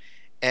places.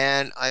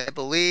 And I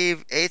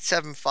believe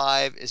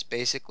 875 is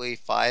basically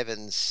 5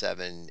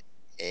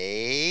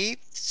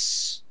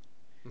 7/8.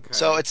 Okay.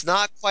 So it's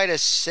not quite a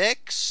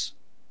 6,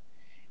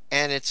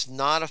 and it's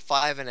not a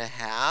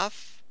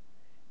 5.5.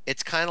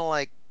 It's kind of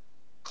like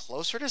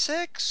closer to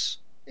 6,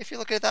 if you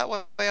look at it that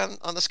way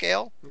on the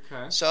scale.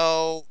 Okay.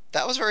 So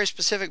that was very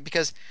specific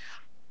because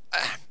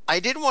I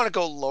didn't want to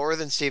go lower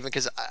than Steven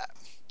because,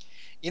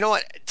 you know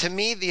what? To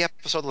me, the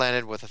episode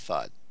landed with a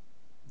thud,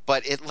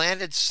 but it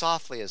landed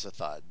softly as a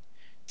thud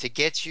to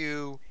get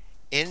you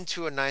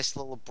into a nice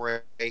little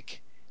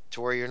break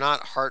to where you're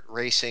not heart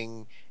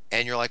racing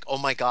and you're like, oh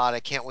my God,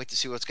 I can't wait to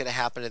see what's going to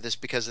happen to this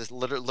because it's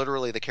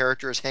literally the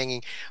character is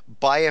hanging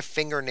by a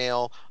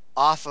fingernail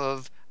off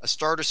of a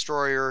Star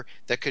Destroyer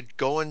that could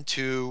go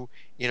into,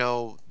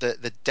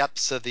 the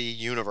depths of the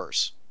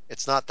universe.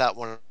 It's not not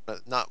one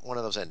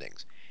of those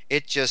endings.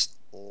 It just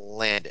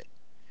landed.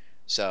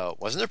 So it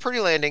wasn't a pretty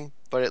landing,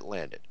 but it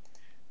landed.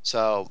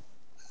 So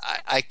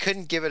I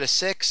couldn't give it a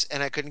 6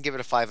 and I couldn't give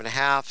it a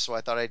 5.5. So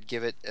I thought I'd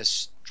give it as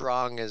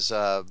strong as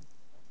a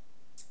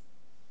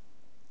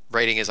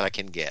rating as I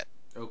can get.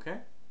 Okay.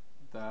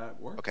 That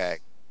works. Okay.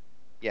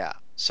 Yeah.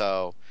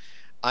 So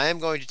I am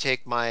going to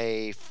take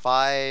my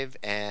 5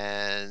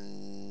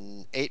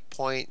 and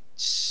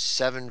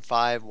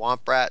 8.75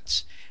 Womp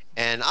Rats.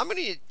 And I'm going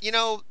to,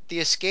 the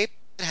escape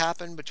that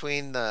happened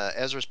between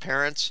Ezra's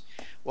parents.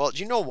 Well, do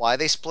you know why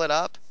they split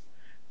up?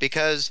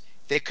 Because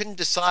they couldn't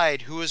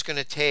decide who was going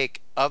to take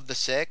of the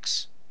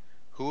 6,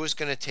 who was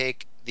going to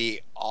take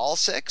the all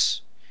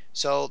 6.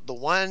 So the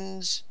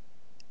ones,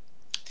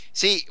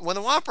 see, when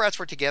the Womp Rats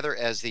were together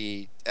as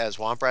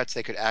Womp Rats,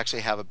 they could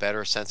actually have a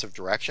better sense of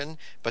direction.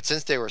 But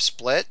since they were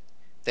split,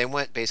 they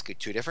went basically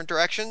 2 different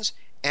directions,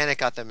 and it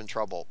got them in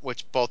trouble,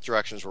 which both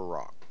directions were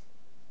wrong.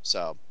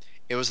 So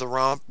it was the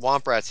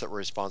Womp Rats that were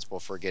responsible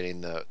for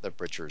getting the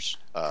Britchers.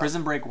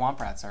 Prison Break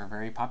Womp Rats are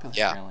very popular,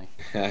 Yeah. apparently.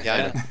 Yeah, I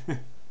know.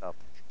 So,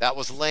 that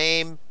was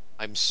lame.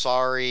 I'm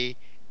sorry.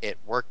 It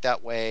worked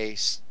that way.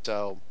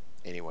 So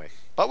anyway,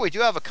 but we do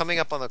have a coming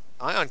up on the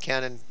Ion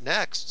Cannon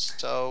next.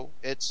 So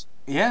it's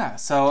Yeah.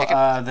 So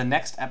the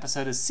next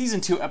episode is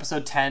season 2,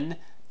 episode 10.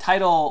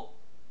 Title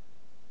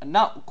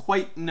not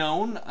quite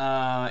known.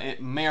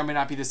 It may or may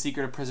not be The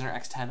Secret of Prisoner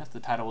X10 if the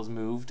title was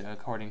moved,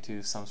 according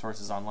to some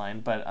sources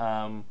online. But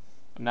I'm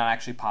not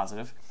actually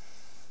positive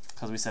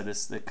because we said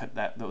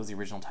that was the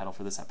original title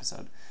for this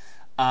episode.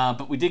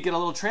 But we did get a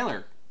little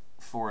trailer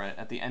for it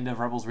at the end of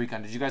Rebels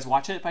Recon. Did you guys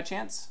watch it by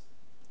chance?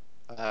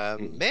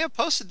 May have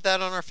posted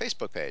that on our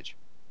Facebook page,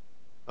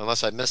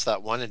 unless I missed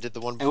that one and did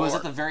the one It before. was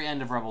at the very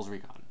end of Rebels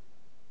Recon.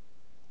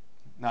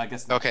 No, I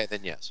guess not. Okay,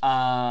 then yes.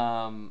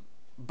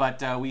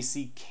 But we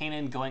see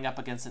Kanan going up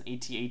against an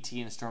AT-AT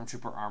in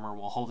Stormtrooper armor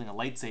while holding a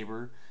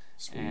lightsaber.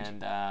 Sweet.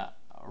 And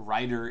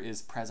Ryder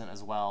is present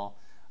as well.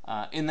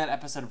 In that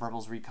episode of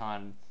Rebels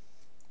Recon,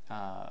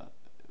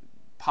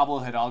 Pablo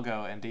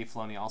Hidalgo and Dave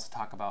Filoni also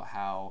talk about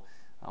how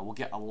we'll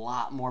get a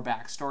lot more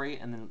backstory,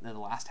 and then in the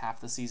last half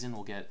of the season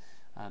there'll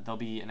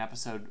be an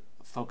episode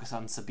focused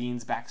on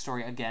Sabine's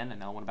backstory again,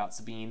 another one about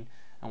Sabine,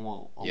 and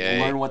we'll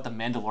learn what the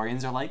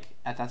Mandalorians are like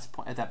at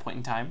that point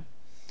in time.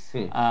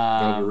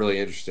 That'll be really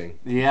interesting.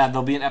 Yeah,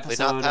 there'll be an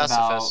episode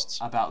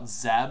about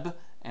Zeb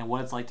and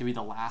what it's like to be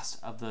the last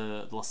of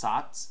the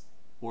Lasats,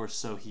 or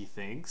so he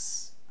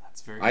thinks.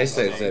 That's very. I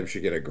say Zeb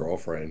should get a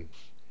girlfriend.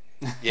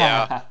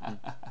 Yeah.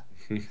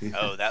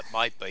 Oh, that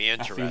might be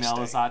interesting. A female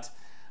Lasat.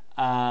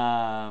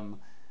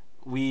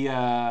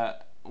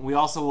 We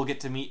also will get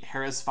to meet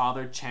Hera's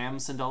father, Cham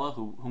Syndulla,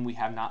 whom we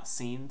have not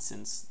seen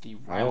since the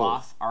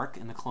Ryloth arc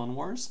in the Clone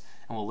Wars,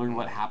 and we'll learn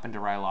what happened to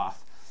Ryloth.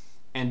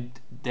 And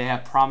they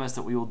have promised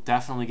that we will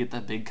definitely get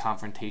the big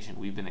confrontation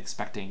we've been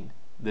expecting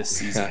this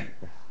season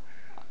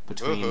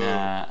between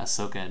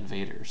Ahsoka and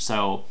Vader.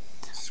 So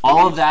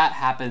all of that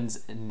happens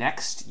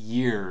next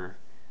year.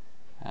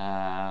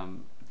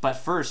 But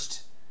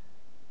first,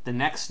 the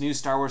next new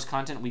Star Wars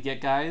content we get,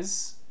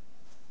 guys,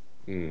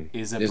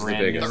 is a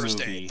brand new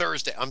movie.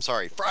 Thursday. I'm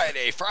sorry,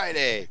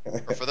 Friday.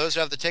 Or for those who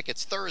have the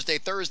tickets,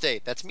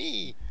 Thursday. That's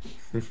me.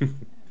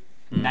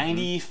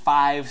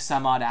 95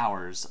 some odd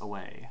hours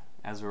away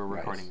as we're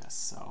recording this,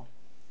 so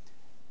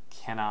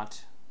cannot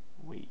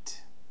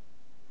wait.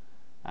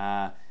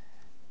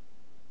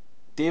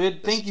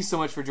 David, thank you so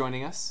much for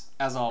joining us,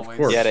 as always. Of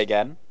course. Yet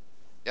again.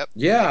 Yep.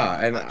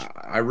 Yeah, and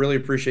I really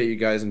appreciate you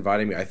guys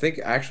inviting me. I think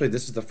actually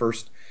this is the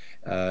first,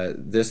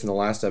 this and the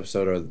last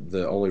episode are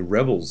the only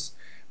Rebels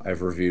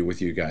I've reviewed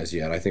with you guys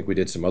yet. I think we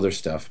did some other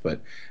stuff,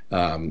 but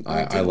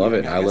I love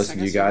it. I listen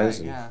to you guys.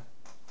 Right, and,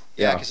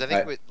 yeah, because I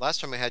think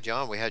last time we had you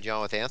on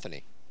with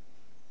Anthony.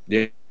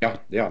 Yeah.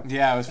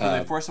 Yeah, it was for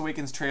the Force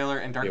Awakens trailer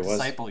and Dark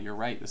Disciple. You're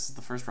right. This is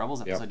the first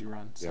Rebels episode you were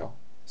on.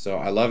 So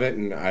I love it,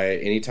 and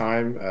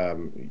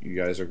anytime you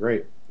guys are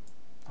great.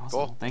 Awesome.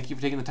 Cool. Thank you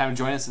for taking the time to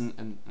join us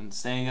and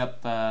staying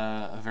up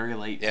very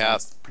late. Yeah,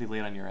 it's pretty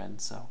late on your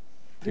end, so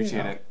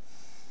appreciate it.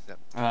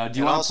 Yep. Do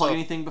you want to plug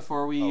anything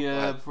before we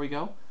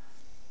go?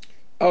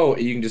 Oh,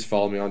 you can just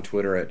follow me on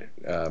Twitter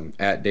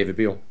at David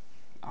Beal.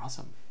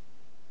 Awesome.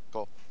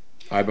 Cool.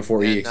 I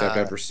before E, except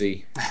after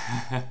C.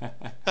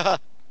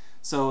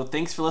 So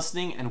thanks for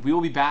listening, and we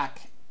will be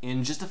back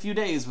in just a few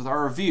days with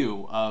our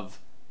review of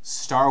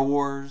Star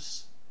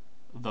Wars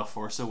The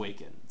Force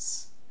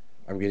Awakens.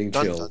 I'm getting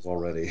chills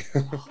already.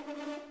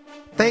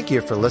 Thank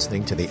you for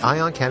listening to the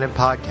Ion Cannon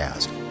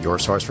Podcast, your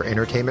source for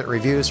entertainment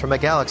reviews from a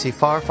galaxy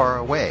far, far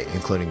away,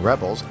 including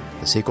Rebels,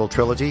 the sequel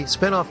trilogy,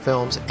 spin-off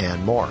films,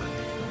 and more.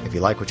 If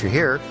you like what you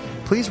hear,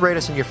 please rate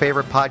us in your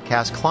favorite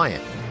podcast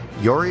client.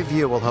 Your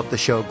review will help the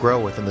show grow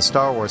within the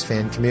Star Wars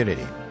fan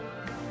community.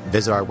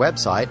 Visit our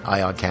website,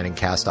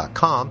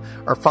 ioncanoncast.com,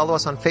 or follow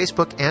us on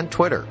Facebook and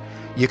Twitter.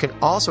 You can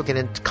also get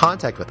in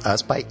contact with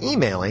us by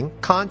emailing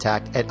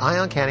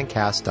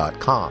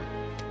contact@ioncanoncast.com.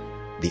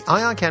 The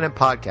Ion Cannon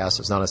Podcast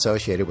is not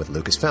associated with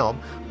Lucasfilm,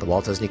 the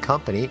Walt Disney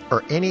Company,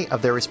 or any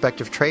of their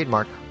respective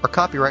trademark or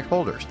copyright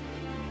holders.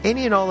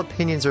 Any and all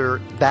opinions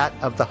are that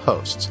of the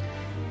hosts.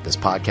 This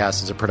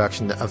podcast is a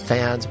production of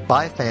fans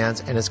by fans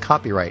and is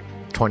copyright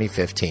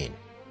 2015.